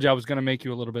 I told you I was going to make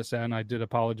you a little bit sad, and I did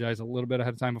apologize a little bit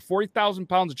ahead of time. But 40,000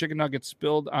 pounds of chicken nuggets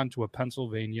spilled onto a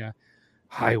Pennsylvania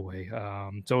highway.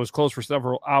 So it was closed for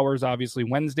several hours, obviously.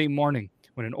 Wednesday morning,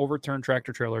 when an overturned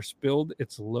tractor trailer spilled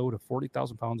its load of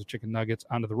 40,000 pounds of chicken nuggets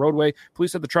onto the roadway.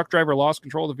 Police said the truck driver lost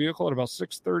control of the vehicle at about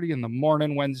 6:30 in the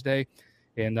morning Wednesday,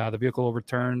 and the vehicle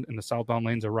overturned in the southbound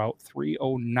lanes of Route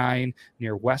 309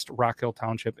 near West Rock Hill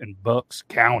Township in Bucks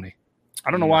County.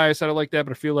 I don't know why I said it like that,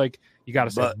 but I feel like you got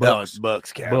to say Bucks.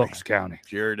 Bucks County. Bucks County.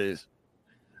 Sure it is.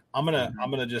 I'm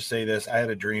gonna just say this. I had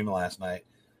a dream last night.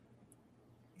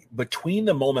 Between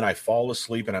the moment I fall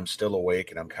asleep and I'm still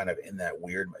awake and I'm kind of in that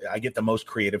weird, I get the most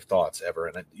creative thoughts ever,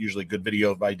 and usually good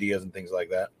video ideas and things like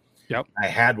that. Yep. I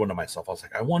had one to myself. I was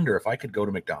like, I wonder if I could go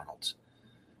to McDonald's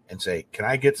and say, can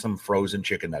I get some frozen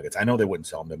chicken nuggets? I know they wouldn't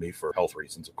sell them to me for health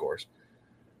reasons, of course,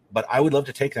 but I would love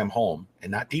to take them home and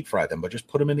not deep fry them, but just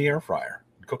put them in the air fryer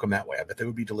and cook them that way. I bet they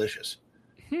would be delicious.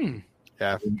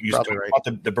 Yeah, you talk about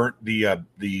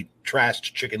the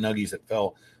trashed chicken nuggies that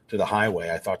fell to the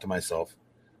highway. I thought to myself,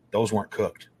 those weren't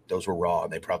cooked. Those were raw,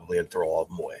 and they probably had to throw all of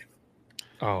them away.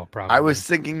 Oh, probably. I was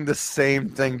thinking the same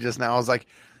thing just now. I was like,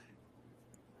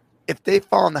 if they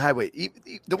fall on the highway,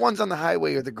 the ones on the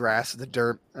highway are the grass, the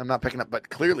dirt. I'm not picking up, but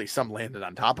clearly some landed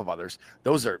on top of others.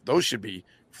 Those should be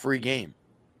free game.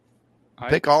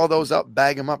 Pick all of those up,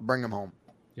 bag them up, bring them home.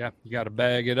 Yeah, you got to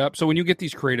bag it up. So when you get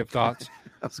these creative thoughts,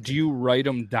 do you write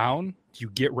them down? Do you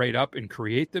get right up and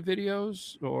create the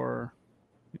videos, or?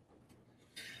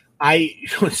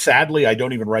 Sadly, I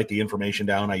don't even write the information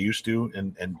down. I used to,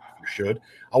 and should.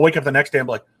 I'll wake up the next day and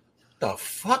be like, the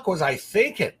fuck was I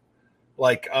thinking?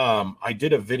 Like, I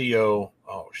did a video.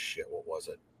 Oh shit, what was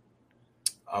it?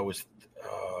 I was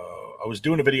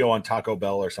doing a video on Taco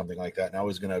Bell or something like that, and I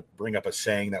was going to bring up a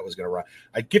saying that was going to rhyme.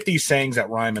 I get these sayings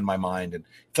that rhyme in my mind, and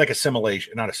it's like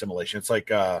not assimilation. It's like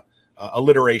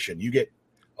alliteration. You get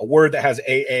a word that has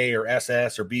AA or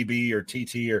SS or BB or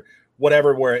TT or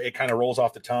whatever, where it kind of rolls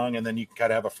off the tongue, and then you can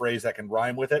kind of have a phrase that can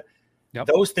rhyme with it. Yep.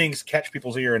 Those things catch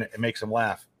people's ear and it makes them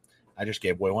laugh. I just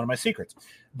gave away one of my secrets.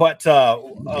 But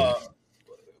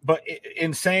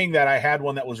in saying that, I had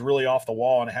one that was really off the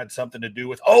wall, and it had something to do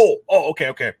with,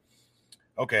 okay.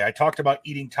 I talked about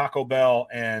eating Taco Bell,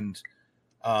 and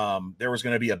there was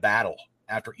going to be a battle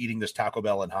after eating this Taco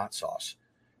Bell and hot sauce.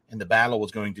 And the battle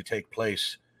was going to take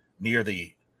place near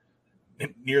the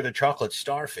chocolate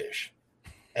starfish.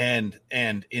 And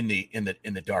in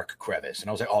the dark crevice, and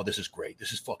I was like, "Oh, this is great!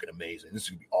 This is fucking amazing! This is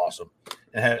gonna be awesome!"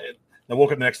 And I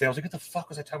woke up the next day. I was like, "What the fuck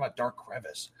was I talking about? Dark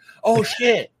crevice? Oh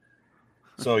shit!"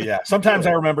 So yeah, sometimes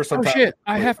I remember. Sometimes, oh shit!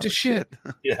 I have to shit.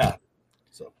 Yeah.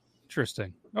 So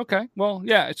interesting. Okay. Well,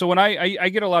 yeah. So when I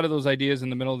get a lot of those ideas in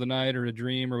the middle of the night or a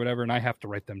dream or whatever, and I have to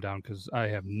write them down because I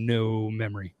have no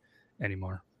memory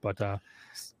anymore. But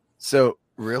so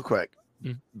real quick,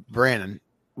 Brandon,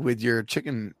 with your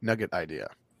chicken nugget idea.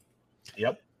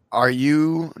 Yep. Are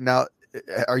you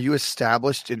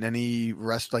established in any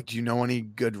like, do you know any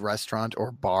good restaurant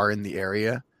or bar in the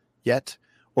area yet?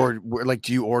 Or like,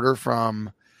 do you order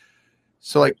from?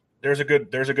 So like, there's a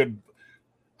good,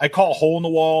 I call Hole in the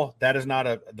Wall. That is not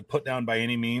the put down by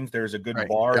any means. There's a good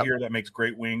bar here that makes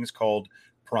great wings called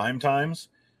Prime Times.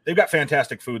 They've got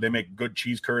fantastic food. They make good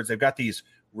cheese curds. They've got these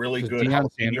really good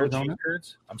jalapeno cheese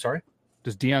curds. I'm sorry.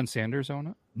 Does Deion Sanders own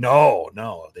it? No,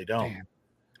 they don't. Damn.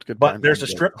 But there's a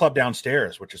strip club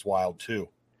downstairs, which is wild too.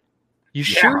 You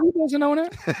sure he doesn't own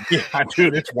it? Yeah,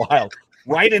 dude, it's wild.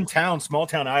 Right in town, small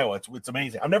town Iowa. It's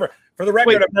amazing. I've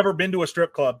never been to a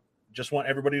strip club. Just want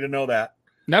everybody to know that.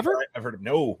 Never? I've heard of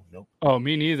no. Oh,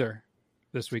 me neither.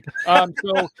 This week.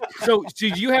 So do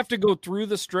you have to go through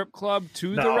the strip club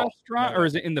to the restaurant, or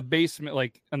is it in the basement,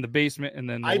 like in the basement, and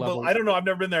then I don't know. I've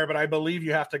never been there, but I believe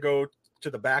you have to go to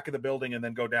the back of the building and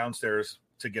then go downstairs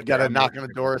to get. Got to knock on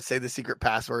the door, say the secret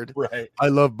password. Right. I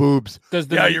love boobs.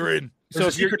 You're in. So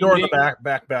a secret door in the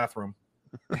back bathroom.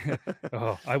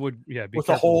 Oh, I would. Yeah, with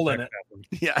a hole in it.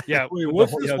 Yeah. Wait,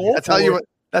 what's this hole?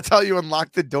 That's how you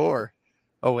unlock the door.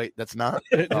 Oh wait, that's not.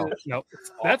 Oh. No,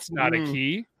 that's not a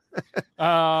key.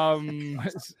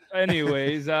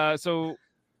 Anyways, so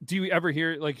do you ever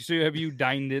hear have you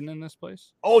dined in this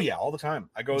place? Oh yeah, all the time.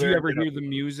 I go Do there. you ever hear the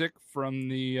music from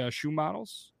the shoe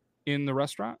models in the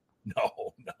restaurant?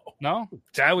 No.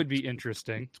 That would be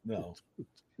interesting. No.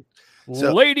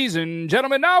 So- Ladies and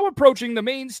gentlemen, now approaching the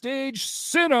main stage,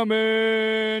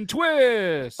 Cinnamon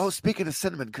Twist. Oh, speaking of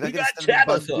cinnamon, could I We get got a cinnamon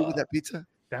bun Tabitha. too with that pizza?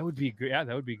 That would be good. Yeah,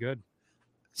 that would be good.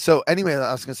 So anyway,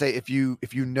 I was gonna say if you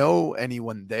know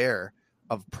anyone there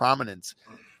of prominence,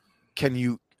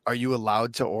 are you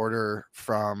allowed to order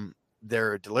from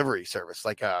their delivery service?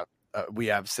 Like we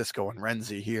have Cisco and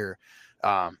Renzi here.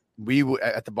 We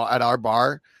at our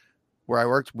bar where I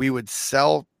worked, we would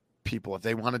sell people if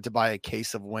they wanted to buy a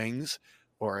case of wings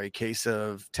or a case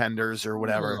of tenders or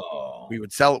whatever. Oh. We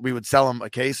would sell them a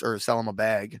case or sell them a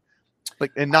bag.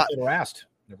 And not Never asked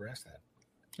that.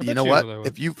 you know what?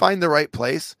 If you find the right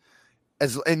place,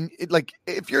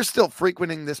 if you're still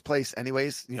frequenting this place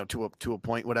anyways, to a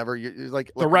point, whatever, you're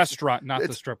like The restaurant, not the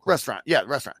it's strip club. restaurant. Yeah,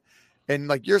 restaurant.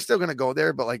 And you're still gonna go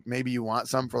there, but maybe you want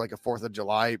some for a 4th of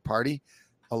July party.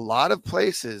 A lot of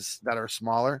places that are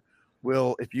smaller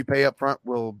will, if you pay up front,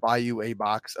 will buy you a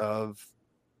box of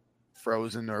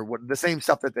frozen or the same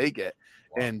stuff that they get,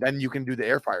 and then you can do the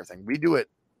air fryer thing. We do it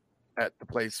at the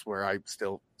place where I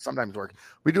still sometimes work.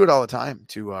 We do it all the time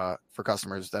for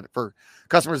customers that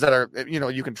are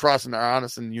you can trust and are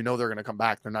honest and they're going to come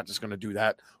back. They're not just going to do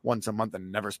that once a month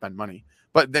and never spend money,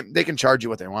 but they can charge you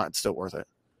what they want. It's still worth it.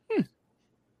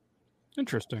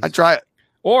 Interesting. I try it.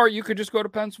 Or you could just go to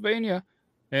Pennsylvania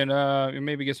and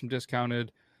maybe get some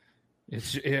discounted.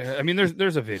 There's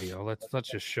a video. Let's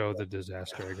just show the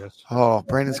disaster, I guess. Oh,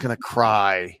 Brandon's gonna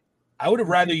cry. I would have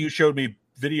rather you showed me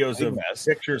videos of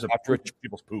pictures of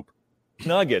people's poop.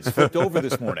 Nuggets flipped over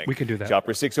this morning. We can do that.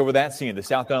 Chopper 6 over that scene. The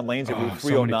southbound lanes of Route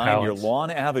 309 near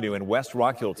Lawn Avenue in West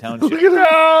Rock Hill Township. Look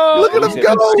at him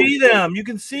go. See them. You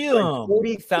can see them.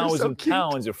 40,000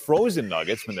 pounds of frozen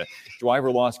nuggets when the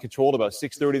driver lost control at about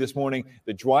 6:30 this morning.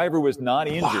 The driver was not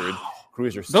injured.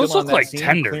 Crews are still Those on look that like scene,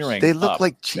 tenders. clearing They look up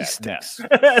like that cheese sticks.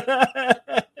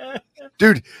 mess.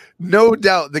 Dude, no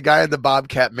doubt the guy in the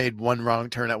Bobcat made one wrong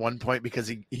turn at one point because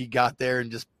he got there and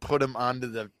just put him onto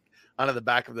the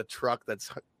back of the truck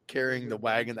that's carrying the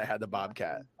wagon that had the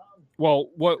Bobcat. Well,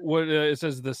 what it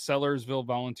says the Sellersville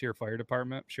Volunteer Fire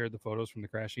Department shared the photos from the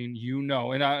crashing.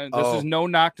 And this is no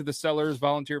knock to the Sellers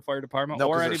Volunteer Fire Department No,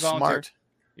 or 'cause any they're volunteer. smart.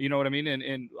 You know what I mean?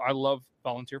 And I love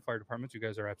volunteer fire departments. You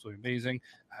guys are absolutely amazing.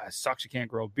 Sucks you can't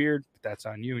grow a beard, but that's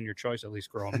on you and your choice. At least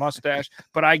grow a mustache.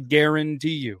 But I guarantee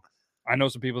you, I know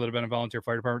some people that have been in volunteer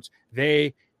fire departments.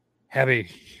 They have a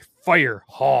fire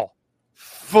hall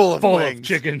full of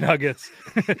chicken nuggets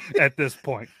at this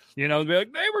point. They'll be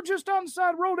like, they were just on the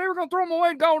side of the road. They were going to throw them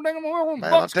away. Go dang them away. Man,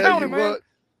 Bucks I'll tell County, you man. what.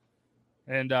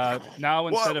 And now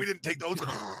instead we didn't take those.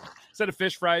 instead of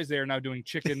fish fries, they are now doing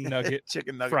chicken nugget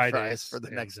fries Fridays for the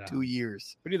next 2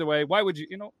 years. But either way, why would you?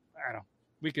 I don't know.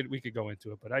 We could go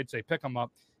into it, but I'd say pick them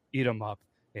up, eat them up,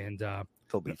 and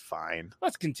they'll be fine.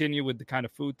 Let's continue with the kind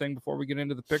of food thing before we get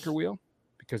into the picker wheel,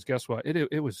 because guess what?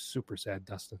 It was super sad,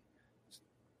 Dustin.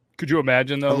 Could you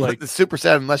imagine though? It's super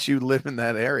sad unless you live in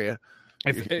that area.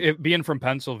 If being from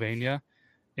Pennsylvania,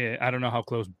 I don't know how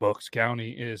close Bucks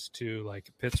County is to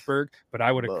Pittsburgh, but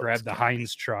I would have grabbed the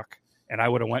Heinz truck and I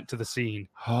would have went to the scene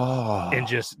and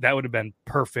that would have been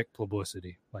perfect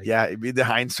publicity. It'd be the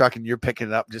Heinz truck and you're picking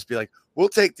it up. Just be like, we'll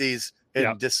take these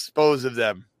and dispose of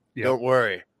them. Yep. Don't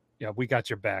worry. Yeah, we got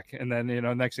your back. And then,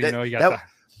 next thing you know, you got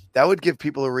that would give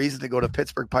people a reason to go to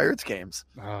Pittsburgh Pirates games.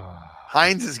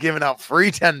 Heinz is giving out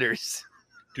free tenders.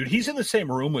 Dude, he's in the same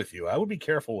room with you. I would be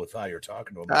careful with how you're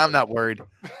talking to him. I'm not worried.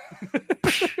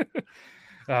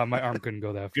 My arm couldn't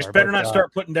go that far. Just better not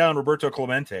start putting down Roberto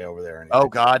Clemente over there. Oh,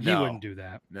 God, no. He wouldn't do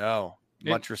that. No.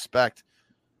 Much respect.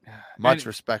 Much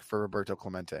respect for Roberto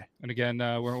Clemente. And again,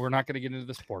 we're not going to get into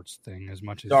the sports thing as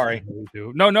much as Sorry. we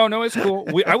do. No, it's cool.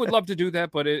 I would love to do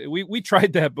that, but we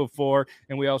tried that before,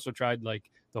 and we also tried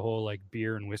the whole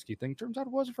beer and whiskey thing. Turns out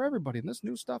it wasn't for everybody, and this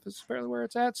new stuff is fairly where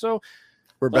it's at. So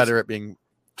we're better at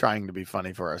trying to be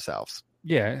funny for ourselves.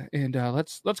 Yeah, and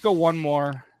let's go one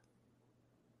more.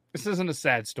 This isn't a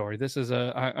sad story. This is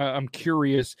I'm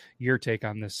curious your take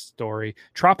on this story.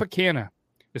 Tropicana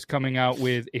is coming out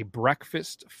with a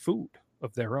breakfast food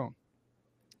of their own.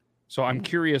 So I'm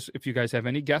curious if you guys have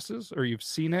any guesses or you've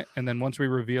seen it. And then once we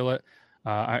reveal it,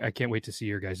 I can't wait to see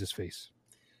your guys' face.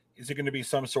 Is it going to be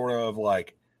some sort of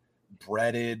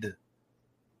breaded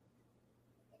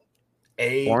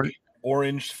egg,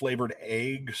 orange flavored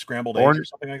egg, scrambled egg or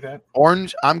something like that?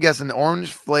 Orange. I'm guessing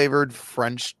orange flavored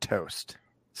French toast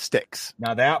sticks.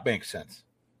 Now that makes sense.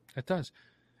 It does.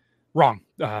 Wrong.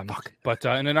 But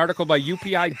in an article by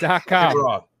UPI.com.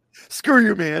 Wrong. Screw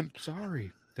you, man.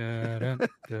 Sorry. For anybody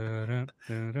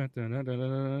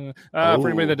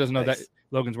that doesn't know, that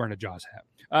Logan's wearing a Jaws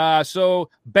hat. So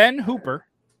Ben Hooper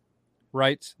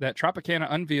writes that Tropicana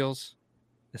unveils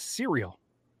a cereal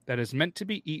that is meant to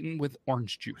be eaten with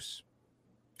orange juice.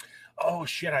 Oh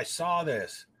shit! I saw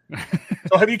this.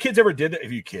 So have you kids ever did that?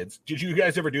 Did you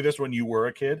guys ever do this when you were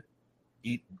a kid?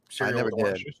 Eat cereal never with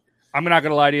orange did. juice? I'm not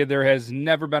going to lie to you. There's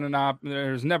never been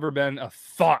a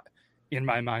thought in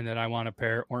my mind that I want to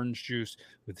pair orange juice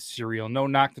with cereal. No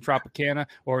knock the Tropicana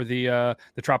or the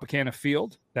Tropicana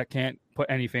field. That can't put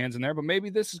any fans in there, but maybe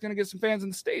this is going to get some fans in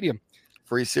the stadium.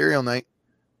 Free cereal night.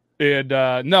 And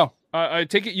no, I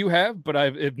take it you have, but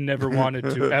I've never wanted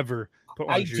to ever put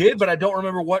I orange juice. did, but I don't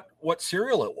remember what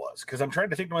cereal it was because I'm trying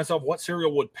to think to myself what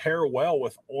cereal would pair well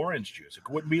with orange juice. It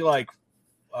wouldn't be like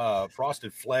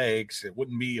Frosted Flakes. It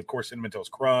wouldn't be, of course, Cinnamon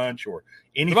Toast Crunch or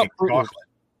anything chocolate.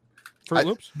 Fruit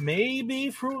Loops? Maybe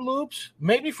Fruit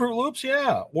Loops.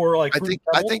 Yeah. Or like I think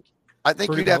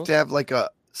Fruity you'd have Pebbles? to have like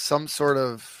some sort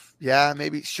of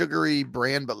maybe sugary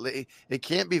brand, but it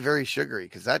can't be very sugary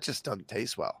because that just doesn't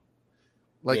taste well.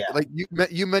 Like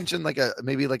you mentioned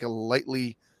maybe like a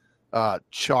lightly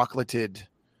chocolated.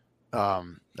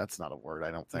 That's not a word,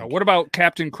 I don't think. Now, what about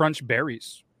Captain Crunch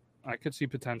berries? I could see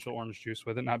potential orange juice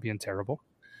with it not being terrible.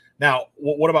 Now,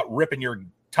 what about ripping your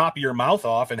top of your mouth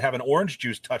off and having orange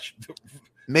juice touch?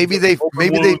 Maybe they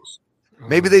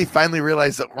finally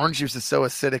realized that orange juice is so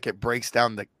acidic it breaks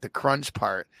down the crunch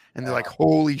part, and they're like,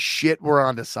 "Holy shit, we're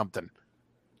onto something."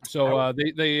 So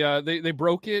they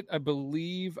broke it, I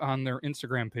believe, on their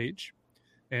Instagram page,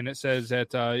 and it says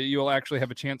that you'll actually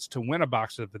have a chance to win a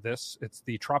box of this. It's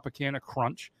the Tropicana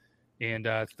Crunch, and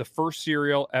it's the first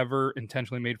cereal ever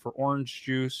intentionally made for orange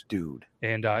juice, dude.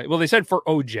 And they said for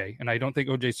OJ, and I don't think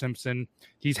OJ Simpson.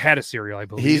 He's had a cereal, I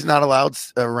believe. He's not allowed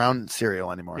around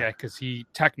cereal anymore. Yeah, because he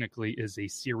technically is a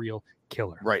serial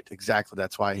killer. Right, exactly.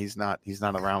 That's why he's not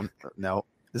around. No.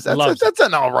 That's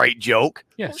an all right joke.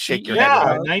 Yeah, Don't shake your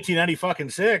head.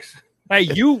 1996. Hey,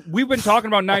 we've been talking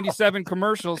about 97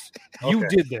 commercials. You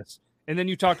did this. And then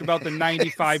you talked about the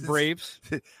 95 Braves.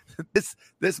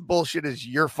 This bullshit is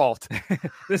your fault.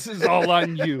 This is all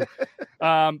on you.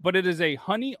 But it is a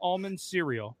honey almond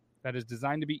cereal that is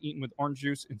designed to be eaten with orange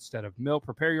juice instead of milk.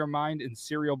 Prepare your mind and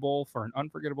cereal bowl for an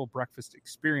unforgettable breakfast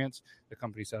experience, the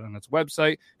company said on its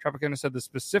website. Tropicana said the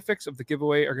specifics of the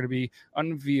giveaway are going to be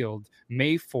unveiled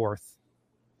May 4th,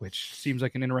 which seems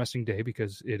like an interesting day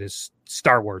because it is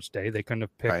Star Wars Day. They couldn't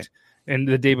have picked. Right. And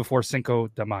the day before Cinco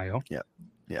de Mayo. Yeah.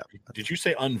 Yeah. Did you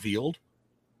say unveiled?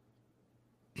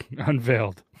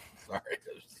 Unveiled.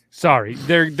 Sorry.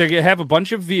 They have a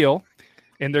bunch of veal,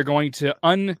 and they're going to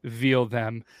unveil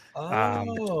them.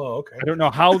 Okay. I don't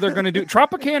know how they're going to do it.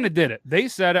 Tropicana did it. They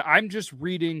said it. I'm just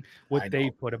reading what they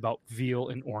put about veal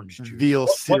and orange juice. Veal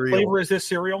cereal. What flavor is this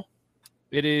cereal?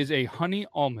 It is a honey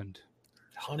almond.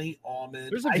 Honey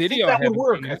almond. There's a video. I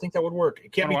think that would work.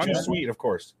 It can't be too sweet, of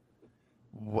course.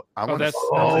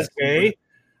 Okay.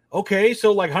 Okay,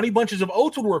 so like honey bunches of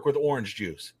oats would work with orange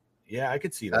juice. Yeah, I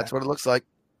could see that. That's what it looks like.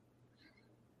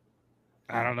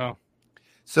 I don't know.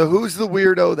 So who's the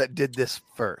weirdo that did this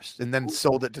first and then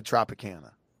sold it to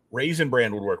Tropicana? Raisin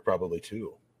Bran would work probably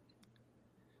too.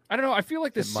 I don't know. I feel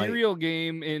like the cereal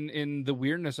game in the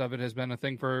weirdness of it has been a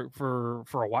thing for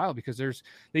a while because they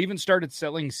even started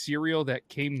selling cereal that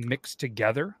came mixed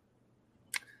together.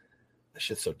 That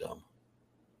shit's so dumb.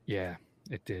 Yeah,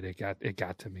 it did. It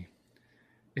got to me.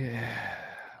 Yeah,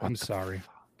 I'm sorry.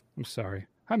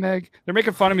 Hi, Meg. They're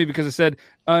making fun of me because it said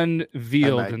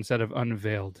unveiled instead of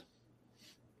unveiled.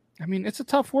 I mean, it's a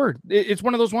tough word. It's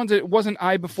one of those ones that it wasn't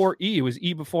I before E. It was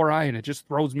E before I, and it just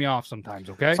throws me off sometimes,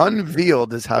 okay?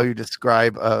 Unveiled is how you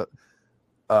describe a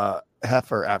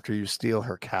heifer after you steal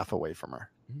her calf away from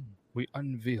her. We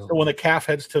unveiled. So when the calf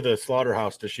heads to the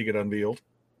slaughterhouse, does she get unveiled?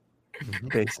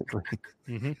 Basically.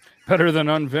 Better than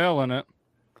unveiling it.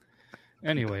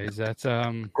 Anyways, that's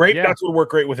grape nuts would work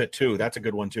great with it too. That's a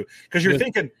good one too. Because you're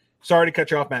thinking, sorry to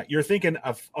cut you off, Matt. You're thinking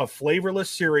of a flavorless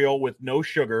cereal with no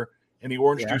sugar, and the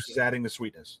orange juice is adding the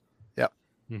sweetness. Yep.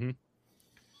 Mm-hmm.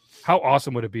 How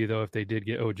awesome would it be though if they did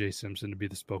get OJ Simpson to be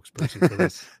the spokesperson for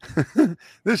this?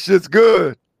 This shit's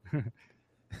good.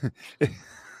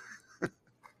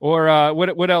 Or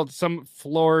what else? Some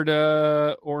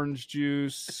Florida orange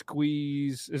juice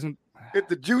squeeze isn't. If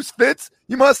the juice fits,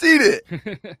 you must eat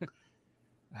it.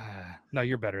 No,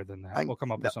 you're better than that. We'll come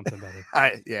up with something better. All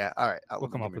right. All right. We'll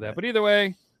come up with that. But either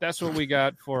way, that's what we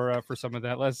got for some of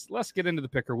that. Let's get into the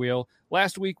picker wheel.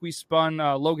 Last week we spun.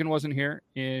 Logan wasn't here,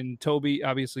 and Toby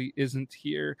obviously isn't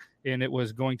here, and it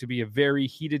was going to be a very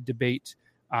heated debate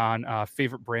on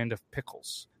favorite brand of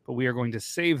pickles. But we are going to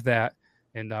save that,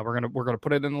 and we're gonna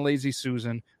put it in the Lazy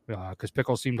Susan because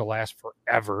pickles seem to last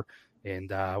forever.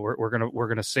 And we're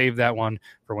gonna save that one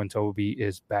for when Toby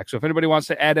is back. So if anybody wants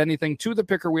to add anything to the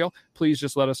picker wheel, please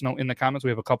just let us know in the comments. We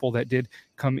have a couple that did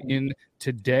come in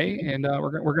today, and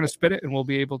we're gonna spit it, and we'll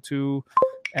be able to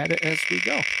add it as we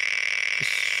go. This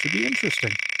should be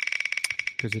interesting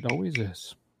because it always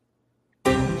is.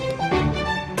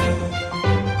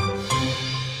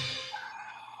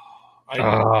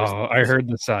 I heard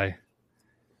the sigh.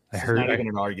 It's not even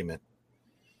an argument.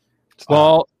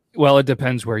 Well, it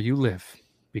depends where you live,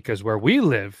 because where we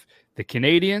live, the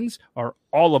Canadians are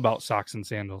all about socks and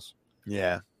sandals.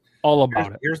 Yeah. All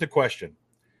about it. Here's the question.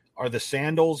 Are the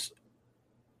sandals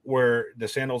where the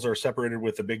sandals are separated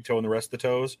with the big toe and the rest of the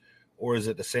toes? Or is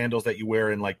it the sandals that you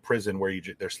wear in like prison where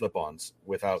they're slip-ons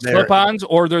without slip-ons,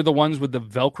 or they're the ones with the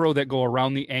Velcro that go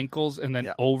around the ankles and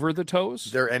then over the toes?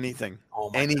 They're anything.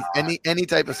 Oh any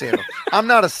type of sandal. I'm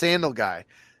not a sandal guy,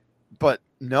 but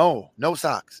no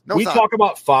socks. We talk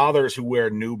about fathers who wear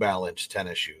New Balance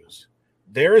tennis shoes.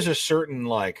 There is a certain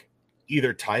like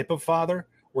either type of father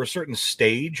or a certain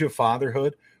stage of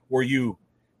fatherhood where you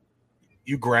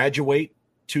graduate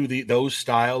to those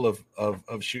style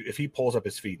of shoe. If he pulls up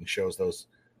his feet and shows those,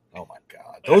 oh my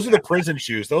God, those are the prison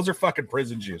shoes. Those are fucking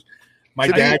prison shoes. My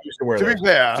dad used to wear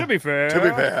those. To be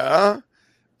fair,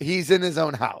 he's in his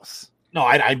own house. No,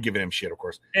 I'm giving him shit, of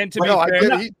course. And to be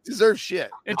fair, he deserves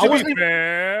shit. And to be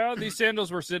fair, these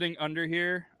sandals were sitting under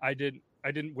here. I didn't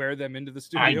wear them into the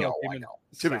studio. I know.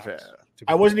 To be fair,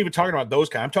 I wasn't even talking about those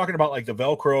kind. I'm talking about like the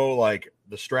Velcro, like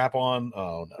the strap on.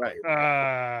 Oh no. Right.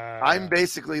 I'm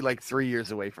basically like 3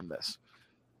 years away from this.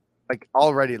 Like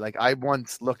already, like I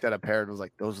once looked at a pair and was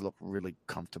like, those look really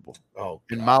comfortable. Oh,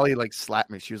 and Molly like slapped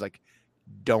me. She was like,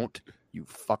 don't you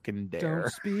fucking dare.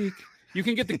 Don't speak. You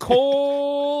can get the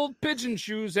cold pigeon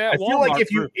shoes at Walmart like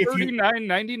for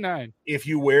 $39.99. If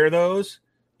you wear those,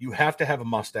 you have to have a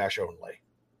mustache only.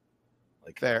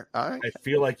 Like there, all right. I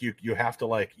feel like you have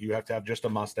to have just a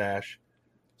mustache.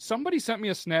 Somebody sent me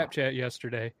a Snapchat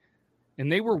yesterday, and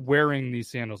they were wearing these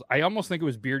sandals. I almost think it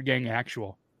was Beard Gang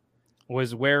Actual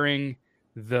was wearing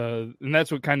and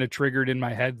that's what kind of triggered in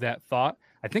my head that thought.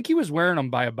 I think he was wearing them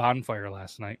by a bonfire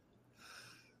last night.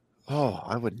 Oh,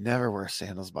 I would never wear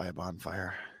sandals by a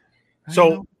bonfire.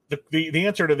 So the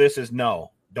answer to this is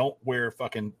no. Don't wear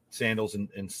fucking sandals and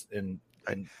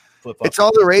flip-flops. It's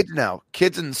all the rage now.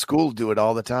 Kids in school do it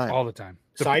all the time. All the time.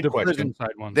 Side question.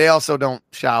 Side one. They also don't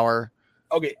shower.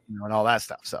 Okay. And all that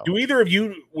stuff. So would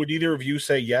either of you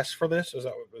say yes for this? Is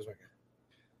that what was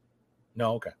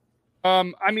No, okay.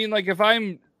 I mean, like if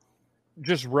I'm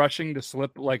just rushing to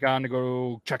slip like on to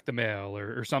go check the mail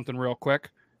or something real quick,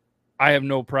 I have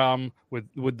no problem with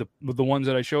the ones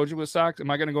that I showed you with socks. Am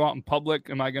I going to go out in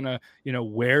public? Am I going to,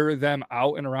 wear them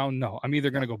out and around? No, I'm either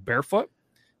going to go barefoot,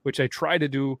 which I try to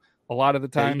do a lot of the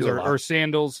times, or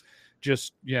sandals,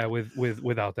 just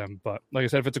without them. But like I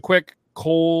said, if it's a quick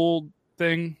cold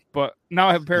thing, but now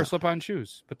I have a pair of slip-on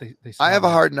shoes. But they I have a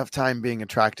hard enough time being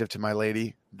attractive to my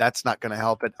lady. That's not going to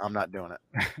help it. I'm not doing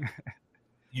it.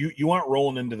 You aren't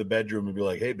rolling into the bedroom and be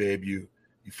like, hey babe, you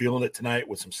feeling it tonight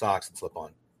with some socks and slip on.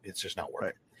 It's just not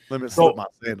working. Let me slip my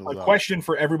sandals a question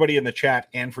for everybody in the chat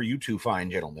and for you two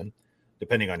fine gentlemen,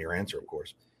 depending on your answer, of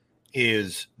course,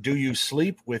 is do you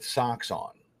sleep with socks on?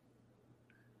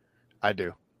 I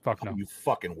do. Fuck no. You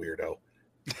fucking weirdo.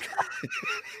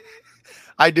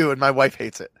 I do, and my wife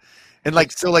hates it. And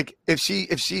like, so like if she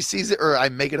sees it or I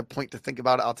make it a point to think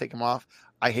about it, I'll take them off.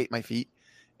 I hate my feet.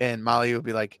 And Molly would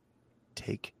be like,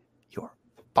 take your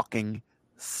fucking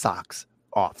socks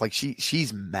off. Like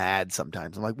she's mad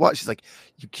sometimes. I'm like, what? She's like,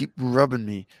 you keep rubbing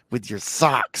me with your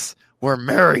socks. We're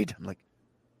married. I'm like,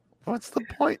 what's the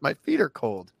point? My feet are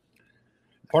cold.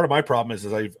 Part of my problem is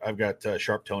I've got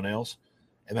sharp toenails,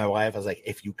 and my wife was like,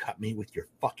 if you cut me with your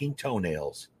fucking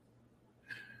toenails,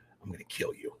 I'm gonna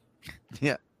kill you.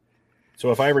 Yeah.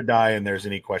 So if I ever die and there's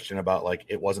any question about like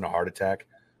it wasn't a heart attack,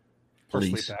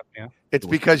 please. It's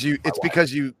because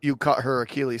you cut her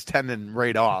Achilles tendon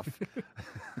right off.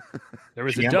 There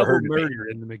was a double murder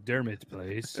in the McDermott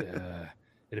place.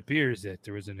 It appears that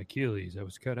there was an Achilles that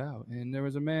was cut out, and there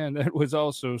was a man that was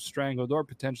also strangled or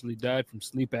potentially died from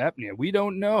sleep apnea. We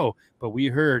don't know, but we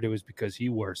heard it was because he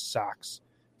wore socks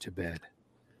to bed.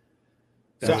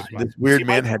 So this weird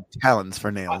man had talons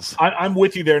for nails. I'm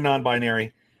with you there,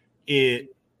 non-binary.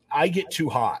 I get too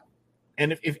hot,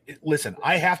 And if listen,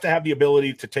 I have to have the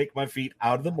ability to take my feet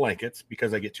out of the blankets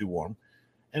because I get too warm.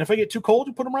 And if I get too cold,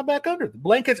 you put them right back under. The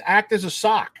blankets act as a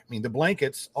sock. I mean, the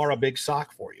blankets are a big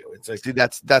sock for you. It's like, See,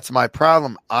 that's my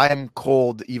problem. I'm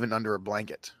cold even under a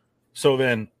blanket. so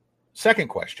then, second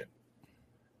question.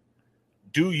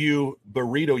 Do you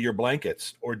burrito your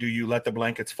blankets or do you let the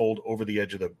blankets fold over the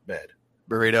edge of the bed?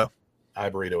 Burrito. I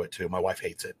burrito it too. My wife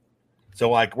hates it. So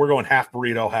like we're going half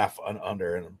burrito, half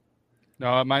under. And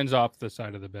No, mine's off the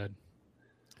side of the bed.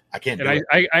 I can't do And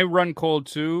it. I run cold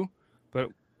too, but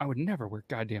I would never wear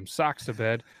goddamn socks to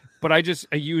bed. But I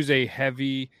use a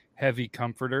heavy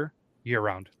comforter year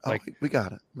round. Like we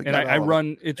got it. And I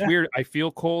run. It's weird. I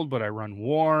feel cold, but I run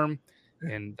warm,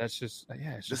 and that's just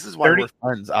It's This just is why 30 we're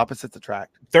friends. Opposites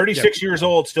attract. 36 years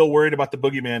old, still worried about the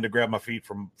boogeyman to grab my feet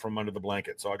from under the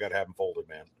blanket. So I got to have them folded,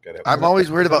 man. I'm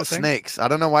always worried about thing? snakes. I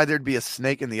don't know why there'd be a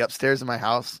snake in the upstairs of my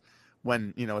house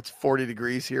when it's 40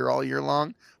 degrees here all year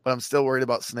long, but I'm still worried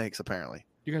about snakes apparently.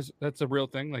 You guys, that's a real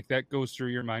thing. Like that goes through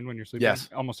your mind when you're sleeping. Yes.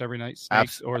 Almost every night.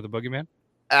 Snakes or the boogeyman.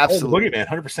 Absolutely. Oh, the boogeyman,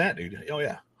 100%, dude. Oh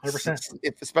yeah,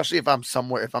 100%. Especially if I'm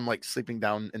somewhere, if I'm like sleeping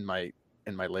down in my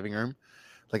living room,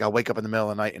 like I'll wake up in the middle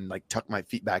of the night and like tuck my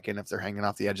feet back in if they're hanging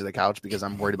off the edge of the couch because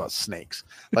I'm worried about snakes.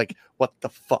 Like, what the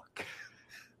fuck?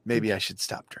 Maybe I should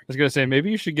stop I drinking. was gonna say maybe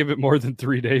you should give it more than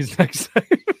 3 days next time.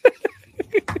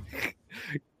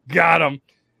 Got him.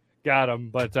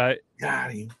 But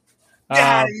Got him.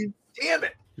 Damn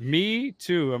it. Me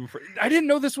too. I'm afraid. I didn't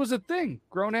know this was a thing.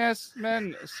 Grown ass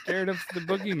men scared of the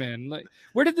boogeyman. Like,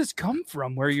 where did this come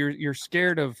from? Where you're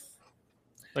scared of?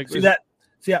 Like, See that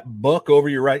book over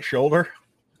your right shoulder?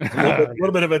 A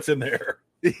little bit of it's in there.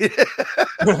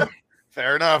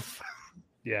 Fair enough.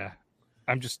 Yeah,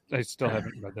 I still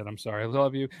haven't read that. I'm sorry. I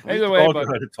love you. It's Either way, all but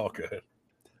good. It's all good.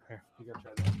 here, you gotta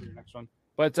try that for your next one.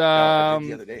 But I did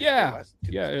the other day. yeah,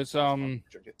 Yeah, it's Drink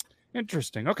it.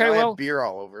 interesting. I Okay, had well, beer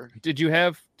all over. did you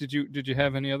have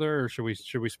any other, or should we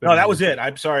spin? No, that was it.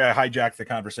 I'm sorry I hijacked the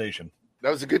conversation. That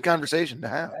was a good conversation to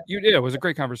have. You did. It was a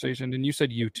great conversation, and you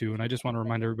said U2, and I just want to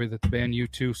remind everybody that the band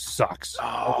U2 sucks.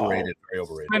 Overrated. Very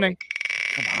overrated. Spinning.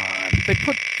 Come on. They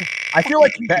put. I feel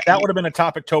like that would have been a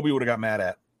topic Toby would have got mad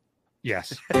at. Yes.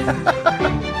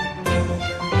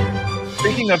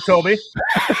 Speaking of Toby.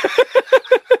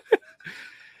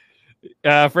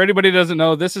 For anybody who doesn't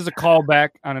know, this is a callback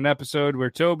on an episode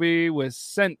where Toby was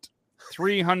sent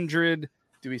 300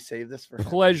 Do we save this for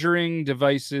pleasuring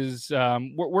devices.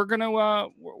 We're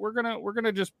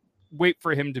gonna just wait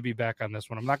for him to be back on this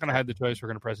one. I'm not gonna have the choice. We're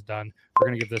gonna press done. We're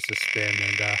gonna give this a spin.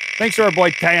 And thanks to our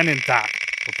boy Tannen Top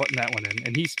for putting that one in.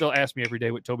 And he still asks me every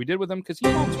day what Toby did with him because he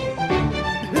owns me.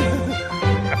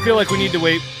 I feel like we need to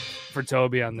wait for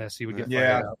Toby on this. He would get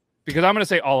fired up. Because I'm gonna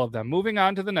say all of them. Moving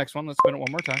on to the next one. Let's spin it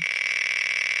one more time.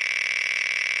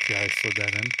 Yeah, I slid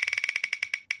that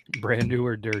in. Brand new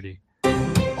or dirty?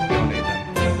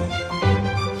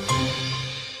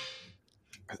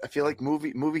 I feel like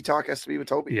movie talk has to be with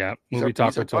Toby. Yeah, movie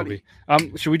talk with Toby.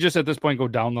 Should we just at this point go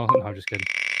down though? No, I'm just kidding.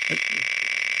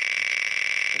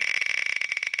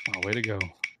 Oh, way to go.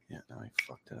 Yeah, no, I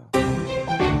fucked it up.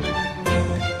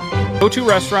 Go-to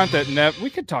restaurant that never. We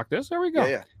could talk this. There we go.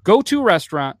 Yeah. Go-to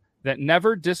restaurant that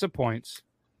never disappoints,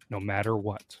 no matter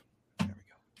what. There we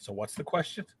go. So what's the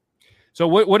question? So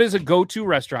what is a go-to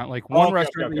restaurant? Like one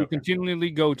restaurant that you okay. continually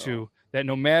go to that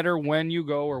no matter when you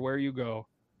go or where you go,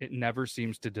 it never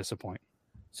seems to disappoint.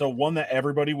 So one that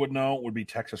everybody would know would be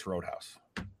Texas Roadhouse.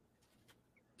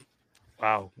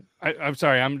 Wow. I'm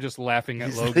sorry. I'm just laughing at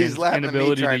He's Logan's laughing at me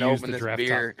inability to trying to use open the this draft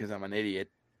beer because I'm an idiot.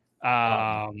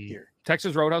 Here.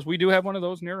 Texas Roadhouse. We do have one of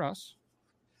those near us.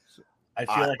 I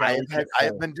feel like I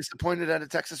have been disappointed at a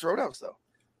Texas Roadhouse though.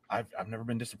 I've never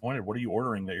been disappointed. What are you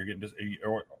ordering that you're getting?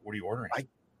 Or what are you ordering?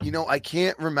 I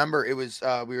can't remember. It was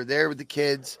we were there with the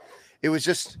kids. It was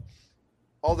just,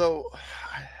 although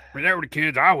When there were the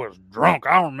kids, I was drunk.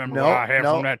 I don't remember what I had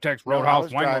from that Texas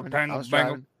Roadhouse. I was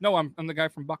driving. No, I'm the guy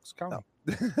from Bucks County.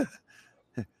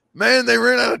 Man, they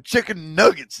ran out of chicken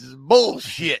nuggets. This is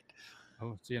bullshit.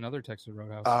 Oh, see another Texas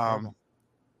Roadhouse.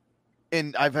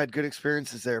 And I've had good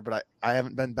experiences there, but I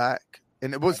haven't been back.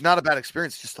 And it was not a bad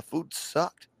experience. Just the food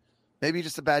sucked. Maybe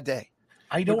just a bad day.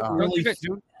 I don't really.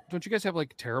 Don't you guys have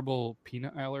like terrible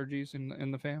peanut allergies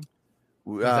in the fam?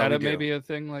 Is that maybe a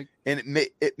thing? Like, and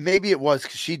maybe it was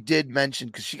because she did mention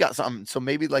because she got something. So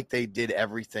maybe like they did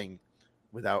everything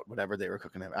without whatever they were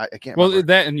cooking. I can't. Well, remember.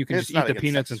 that and you can It's just not eat the against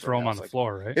peanuts Texas and throw them on Roadhouse, the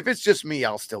floor, right? If it's just me,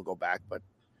 I'll still go back. But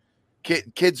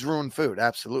kids ruin food,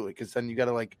 absolutely, because then you got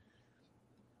to like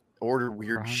order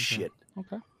weird shit.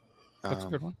 Okay, that's a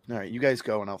good one. All right, you guys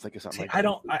go, and I'll think of something.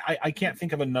 I can't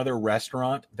think of another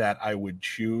restaurant that I would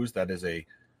choose that is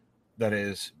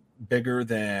bigger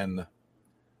than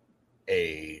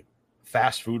a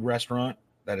fast food restaurant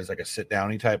that is like a sit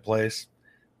downy type place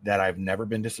that I've never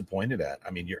been disappointed at.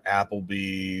 I mean, your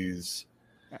Applebee's,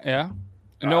 Yeah.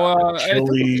 No,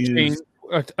 Chili's.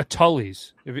 a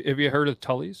Tully's. Have you heard of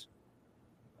Tully's?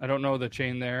 I don't know the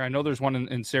chain there. I know there's one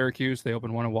in Syracuse. They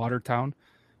opened one in Watertown.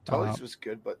 Tully's was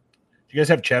good, but do you guys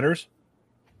have Cheddars?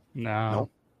 No.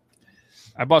 Nope.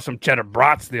 I bought some cheddar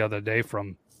brats the other day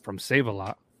from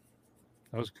Save-A-Lot.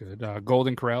 That was good.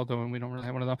 Golden Corral, though, we don't really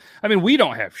have one of them. I mean, we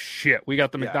don't have shit. We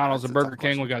got the McDonald's and Burger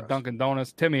King. We got Dunkin'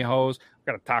 Donuts, Timmy Ho's.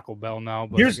 We got a Taco Bell now.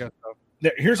 But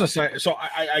here's a side. So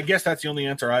I guess that's the only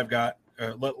answer I've got.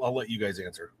 I'll let you guys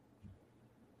answer.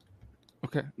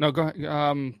 Okay. No, go ahead.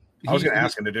 I was going to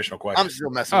ask an additional question. I'm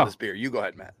still messing with this beer. You go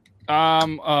ahead, Matt.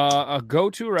 A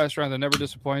go-to restaurant that never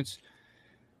disappoints.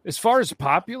 As far as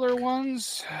popular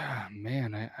ones,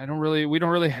 man, we don't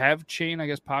really have chain, I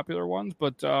guess, popular ones,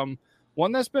 but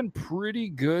one that's been pretty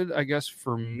good, I guess,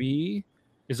 for me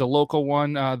is a local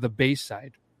one, the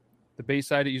Bayside. The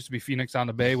Bayside, it used to be Phoenix on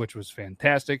the Bay, which was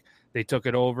fantastic. They took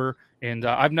it over, and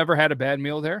I've never had a bad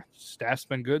meal there. Staff's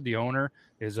been good. The owner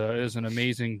is an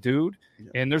amazing dude,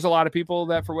 and there's a lot of people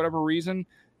that, for whatever reason,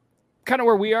 kind of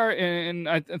where we are, and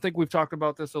I think we've talked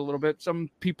about this a little bit. Some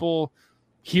people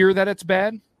hear that it's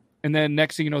bad, and then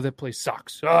next thing you know, that place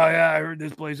sucks. Oh yeah, I heard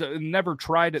this place. Never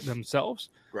tried it themselves,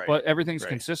 right. But everything's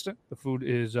consistent. The food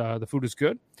is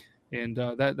good, and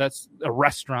that's a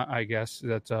restaurant, I guess.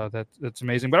 That's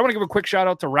amazing. But I want to give a quick shout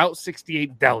out to Route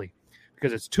 68 Deli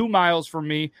because it's 2 miles from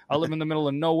me. I live in the middle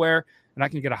of nowhere, and I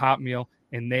can get a hot meal.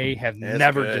 And they have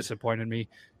never disappointed me,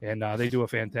 and they do a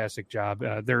fantastic job.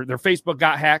 Their Facebook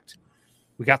got hacked.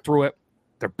 We got through it.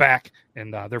 They're back,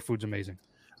 and their food's amazing.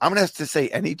 I'm gonna have to say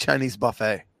any Chinese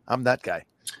buffet. I'm that guy.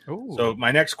 Ooh. So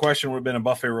my next question would have been a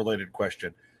buffet related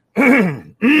question.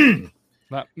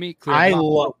 Let me clear. I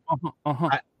love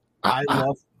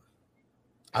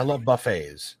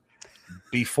buffets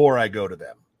before I go to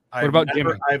them.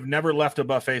 I've never left a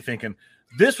buffet thinking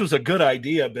this was a good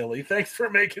idea, Billy. Thanks for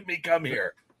making me come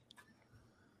here.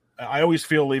 I always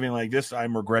feel leaving like this.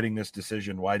 I'm regretting this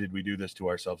decision. Why did we do this to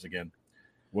ourselves again?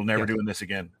 We'll never doing this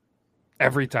again.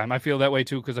 Every time I feel that way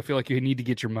too, because I feel like you need to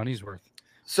get your money's worth.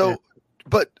 So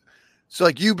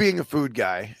like you being a food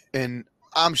guy, and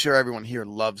I'm sure everyone here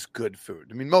loves good food.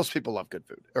 I mean, most people love good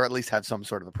food, or at least have some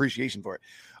sort of appreciation for it.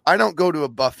 I don't go to a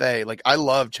buffet. Like, I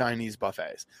love Chinese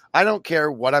buffets. I don't care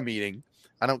what I'm eating.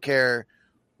 I don't care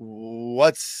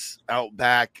what's out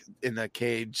back in the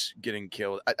cage getting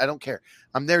killed. I don't care.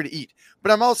 I'm there to eat,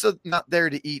 but I'm also not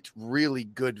there to eat really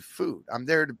good food. I'm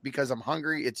there because I'm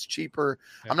hungry. It's cheaper.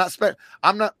 Yeah.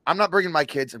 I'm not bringing my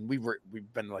kids, and we've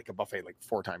been like a buffet like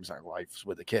 4 times in our lives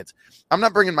with the kids. I'm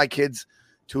not bringing my kids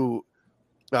to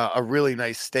a really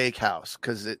nice steakhouse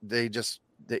because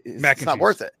it's not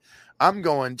worth it. I'm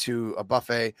going to a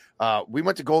buffet. We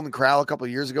went to Golden Corral a couple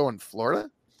of years ago in Florida.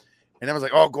 And I was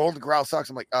like, "Oh, Golden Corral sucks."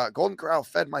 I'm like, "Golden Corral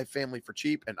fed my family for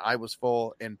cheap, and I was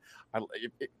full. And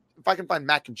if I can find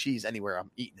mac and cheese anywhere, I'm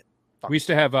eating it." We used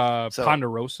to have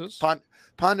Ponderosas.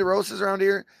 Ponderosas around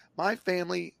here. My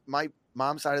family, my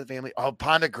mom's side of the family,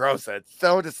 Ponderosa. It's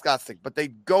so disgusting, but they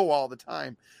go all the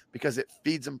time because it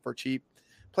feeds them for cheap.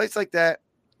 Place like that,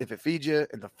 if it feeds you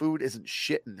and the food isn't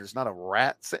shit and there's not a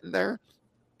rat sitting there,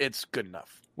 it's good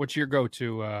enough. What's your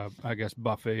go-to, I guess,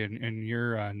 buffet in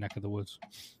your neck of the woods?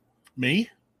 Me?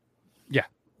 Yeah.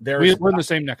 We're in the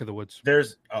same neck of the woods.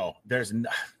 There's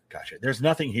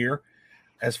nothing here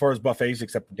as far as buffets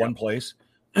except one place,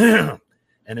 and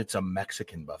it's a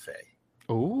Mexican buffet.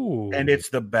 Ooh. And it's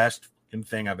the best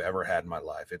thing I've ever had in my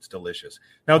life. It's delicious.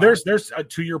 Now, there's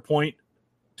to your point,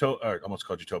 I almost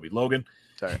called you Toby. Logan.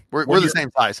 Sorry. We're the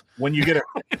same size. When you get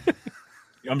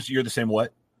you're the same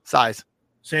what? Size.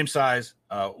 Same size.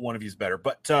 One of you's better.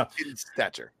 But in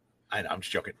stature. I know, I'm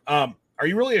just joking. Are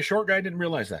you really a short guy? I didn't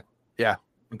realize that. Yeah.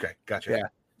 Okay, gotcha. Yeah.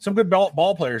 Some good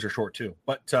ball players are short too.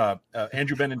 But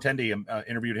Andrew Benintendi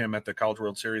interviewed him at the College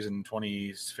World Series in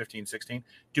 2015-16.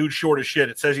 Dude's short as shit.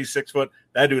 It says he's 6 foot.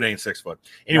 That dude ain't 6 foot.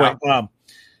 Anyway,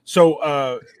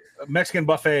 Mexican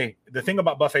buffet, the thing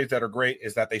about buffets that are great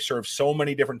is that they serve so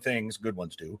many different things, good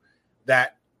ones do,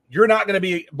 that you're not going to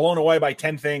be blown away by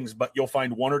 10 things, but you'll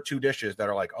find 1 or 2 dishes that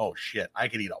are like, oh shit, I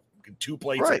could eat 2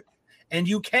 plates. Right. And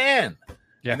you can.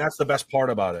 Yeah. And that's the best part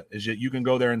about it is that you can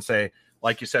go there and say,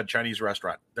 like you said, Chinese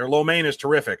restaurant. Their lo mein is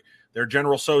terrific. Their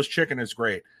General Tso's chicken is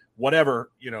great.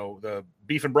 Whatever, the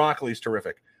beef and broccoli is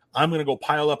terrific. I'm going to go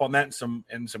pile up on that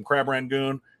and some crab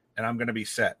rangoon, and I'm going to be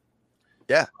set.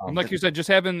 Yeah. And like you said, just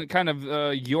having kind of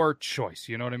your choice.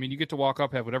 You know what I mean? You get to walk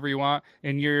up, have whatever you want,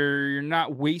 and you're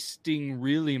not wasting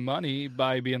really money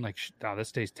by being like, "Oh,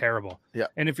 this tastes terrible." Yeah.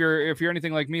 And if you're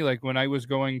anything like me, like when I was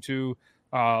going to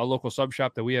a local sub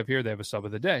shop that we have here, they have a sub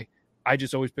of the day. I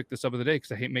just always pick the sub of the day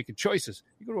because I hate making choices.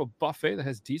 You go to a buffet that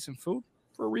has decent food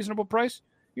for a reasonable price.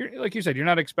 You're like you said, you're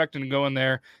not expecting to go in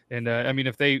there and I mean,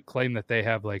 if they claim that they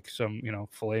have like some,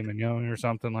 filet mignon or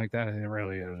something like that, it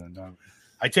really isn't.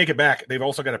 I take it back. They've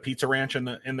also got a Pizza Ranch in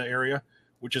the area,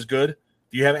 which is good. If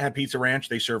you haven't had Pizza Ranch,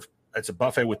 they serve it's a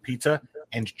buffet with pizza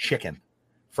and chicken,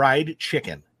 fried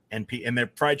chicken, and their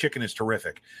fried chicken is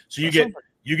terrific. So you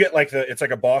get like it's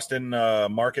like a Boston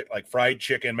market, like fried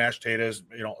chicken, mashed potatoes,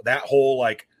 that whole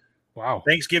like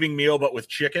Thanksgiving meal, but with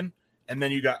chicken. And then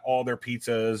you got all their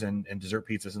pizzas and dessert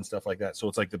pizzas and stuff like that. So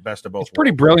it's like the best of both. It's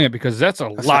pretty brilliant because that's a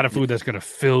lot of food that's going to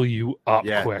fill you up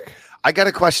quick. I got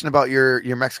a question about your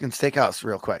Mexican steakhouse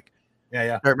real quick.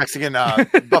 Yeah. Or Mexican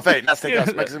buffet, not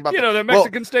steakhouse, Mexican buffet. The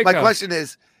Mexican steakhouse. My question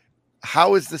is,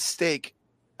 how is the steak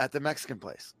at the Mexican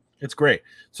place? It's great.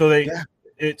 So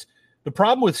it's the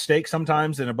problem with steak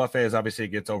sometimes in a buffet is obviously it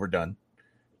gets overdone.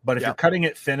 But if you're cutting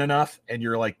it thin enough and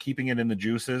you're like keeping it in the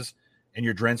juices, and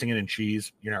you're drenching it in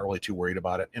cheese, you're not really too worried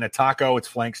about it. In a taco, it's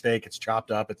flank steak, it's chopped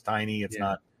up, it's tiny, it's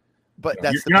not. But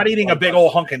you're not eating a big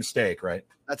old hunkin' steak, right?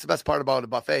 That's the best part about a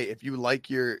buffet. If you like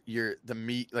the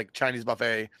meat, like Chinese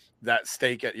buffet, that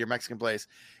steak at your Mexican place,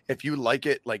 if you like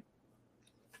it like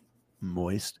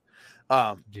moist,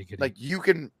 like you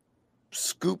can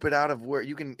scoop it out of where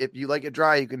you can. If you like it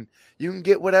dry, you can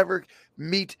get whatever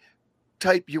meat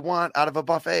type you want out of a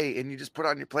buffet, and you just put it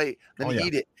on your plate, then you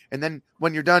eat it. And then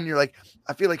when you're done, you're like,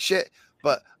 I feel like shit,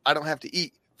 but I don't have to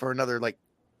eat for another like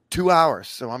 2 hours,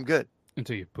 so I'm good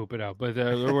until you poop it out. But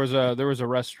there was a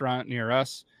restaurant near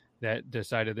us that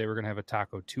decided they were going to have a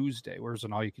Taco Tuesday, where it was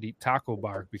an all-you-could-eat taco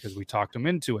bar because we talked them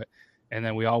into it. And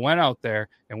then we all went out there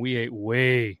and we ate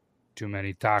way too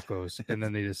many tacos. And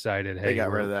then they decided, hey, they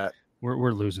got rid of that.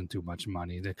 We're losing too much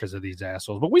money because of these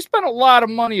assholes. But we spent a lot of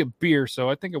money at beer,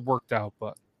 so I think it worked out.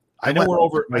 But I know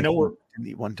we're didn't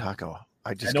eat one taco.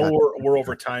 I know we're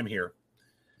over time here,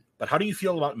 but how do you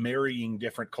feel about marrying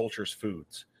different cultures'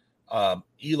 foods?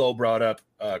 Elo brought up.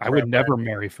 I would never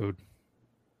marry food.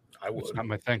 I would. It's not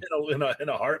my thing. In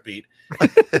a heartbeat,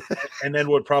 and then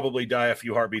would probably die a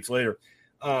few heartbeats later.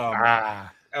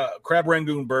 Crab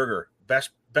Rangoon burger,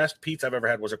 best pizza I've ever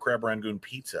had was a Crab Rangoon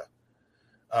pizza.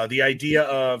 The idea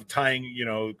of tying,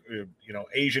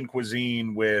 Asian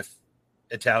cuisine with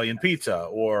Italian pizza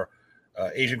or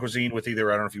Asian cuisine with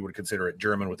either, I don't know if you would consider it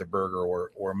German with a burger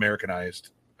or Americanized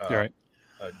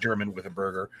German with a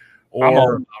burger, I'm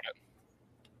all about it.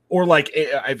 Or like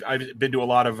I've been to a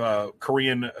lot of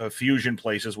Korean fusion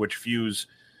places which fuse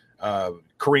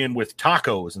Korean with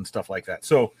tacos and stuff like that.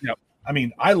 So, I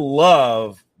mean, I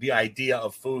love the idea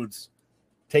of foods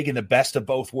taking the best of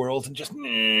both worlds and just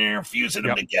fusing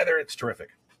them together. It's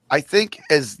terrific. I think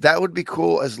that would be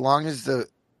cool as long as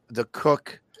the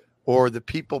cook or the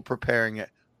people preparing it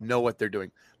know what they're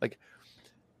doing. Like,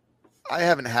 I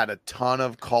haven't had a ton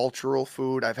of cultural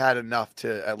food. I've had enough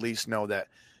to at least know that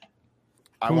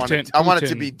I want it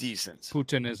to be decent.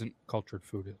 Putin isn't cultured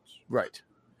food. Right.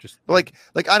 Just like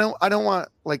I don't want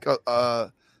like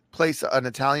a place, an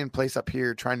Italian place up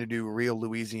here trying to do real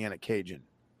Louisiana Cajun.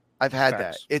 I've had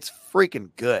that. It's freaking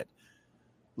good.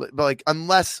 But like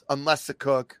unless the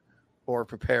cook or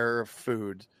preparer of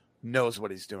food knows what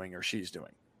he's doing or she's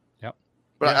doing. Yep.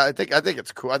 But I think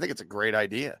it's cool. I think it's a great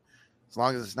idea. As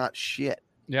long as it's not shit.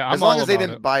 Yeah. As long as they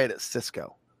didn't buy it at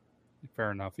Cisco.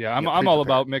 Fair enough. Yeah. I'm all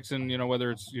about mixing, whether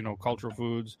it's, cultural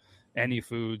foods, any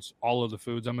foods, all of the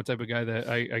foods. I'm the type of guy that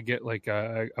I get like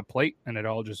a plate and it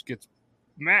all just gets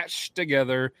mashed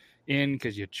together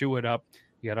because you chew it up.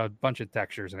 You got a bunch of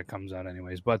textures and it comes out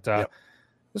anyways. But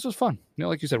this was fun.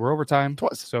 Like you said, we're over time.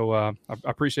 So I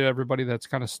appreciate everybody that's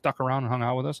kind of stuck around and hung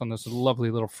out with us on this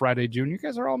lovely little Friday, June. You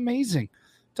guys are all amazing.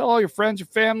 Tell all your friends, your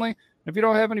family. If you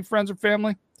don't have any friends or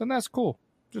family, then that's cool.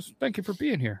 Just thank you for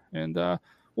being here. And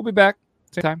we'll be back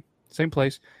same time, same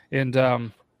place. And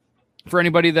for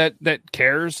anybody that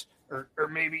cares or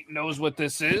maybe knows what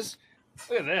this is,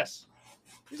 look at this.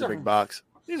 These are big box.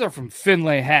 These are from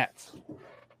Finlay Hats.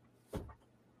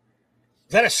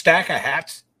 Is that a stack of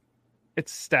hats?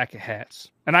 It's a stack of hats.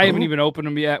 And I haven't even opened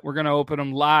them yet. We're going to open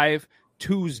them live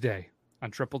Tuesday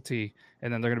on Triple T,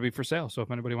 and then they're going to be for sale. So if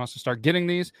anybody wants to start getting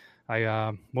these,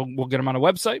 we'll get them on a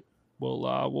website.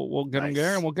 We'll get them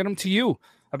there, and we'll get them to you.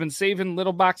 I've been saving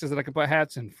little boxes that I can put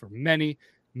hats in for many,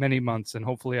 many months, and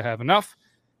hopefully I have enough.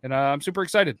 And I'm super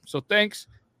excited. So thanks.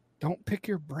 Don't pick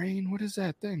your brain. What is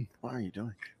that thing? What are you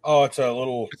doing? Oh, it's a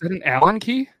little. Is that an Allen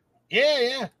key?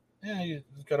 Yeah. He's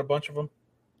got a bunch of them.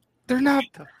 They're not.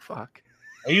 What the fuck?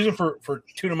 I use them for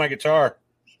tuning my guitar.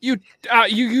 You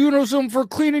use them for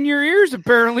cleaning your ears,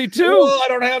 apparently, too. Well, I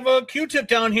don't have a Q-tip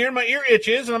down here. My ear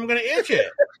itches, and I'm going to itch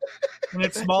it. And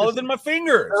it's smaller than my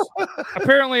fingers.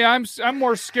 Apparently, I'm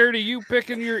more scared of you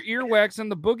picking your earwax than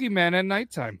the boogeyman at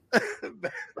nighttime.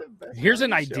 Here's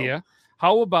an idea.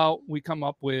 How about we come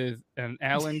up with an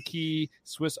Allen Key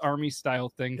Swiss Army style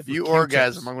thing? If you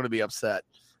orgasm, I'm going to be upset.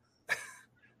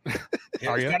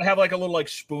 Yeah, you got to have like a little like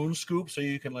spoon scoop so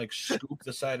you can like scoop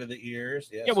the side of the ears.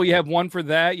 Yes. Yeah, well, you have one for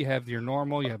that. You have your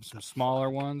normal. You have some smaller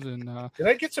ones. And did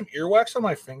I get some earwax on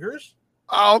my fingers?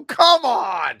 Oh, come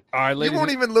on. All right, ladies. You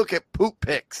won't even look at poop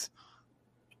pics.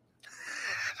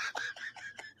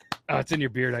 Oh, it's in your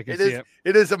beard. I can see it.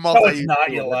 It is a multi. No, it's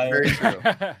not, you liar. Very true.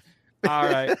 All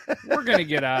right. We're going to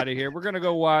get out of here. We're going to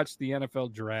go watch the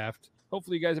NFL draft.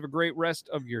 Hopefully, you guys have a great rest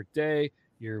of your day,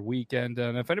 your weekend.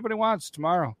 And if anybody wants,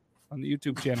 tomorrow on the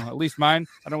YouTube channel, at least mine,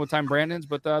 I don't know what time Brandon's,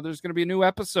 but there's going to be a new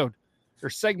episode or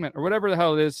segment or whatever the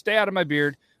hell it is. Stay out of my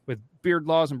beard with Beard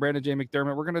Laws and Brandon J.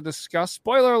 McDermott. We're going to discuss,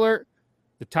 spoiler alert,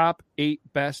 the top 8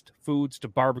 best foods to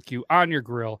barbecue on your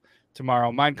grill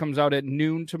tomorrow. Mine comes out at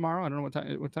noon tomorrow. I don't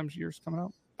know what time's yours coming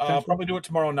out. I'll probably do it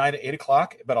tomorrow night at 8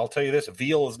 o'clock, but I'll tell you this,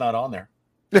 veal is not on there.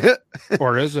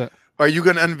 Or is it? Are you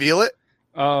going to unveil it?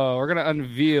 Oh, we're going to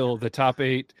unveil the top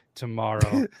 8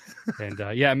 tomorrow. And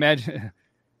yeah, imagine.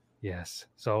 Yes.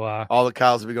 So all the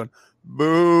cows will be going,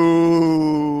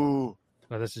 boo.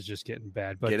 Well, this is just getting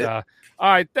bad. But all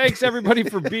right. Thanks, everybody,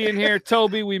 for being here.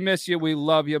 Toby, we miss you. We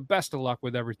love you. Best of luck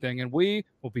with everything. And we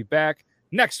will be back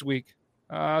next week.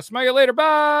 Smell you later.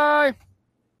 Bye.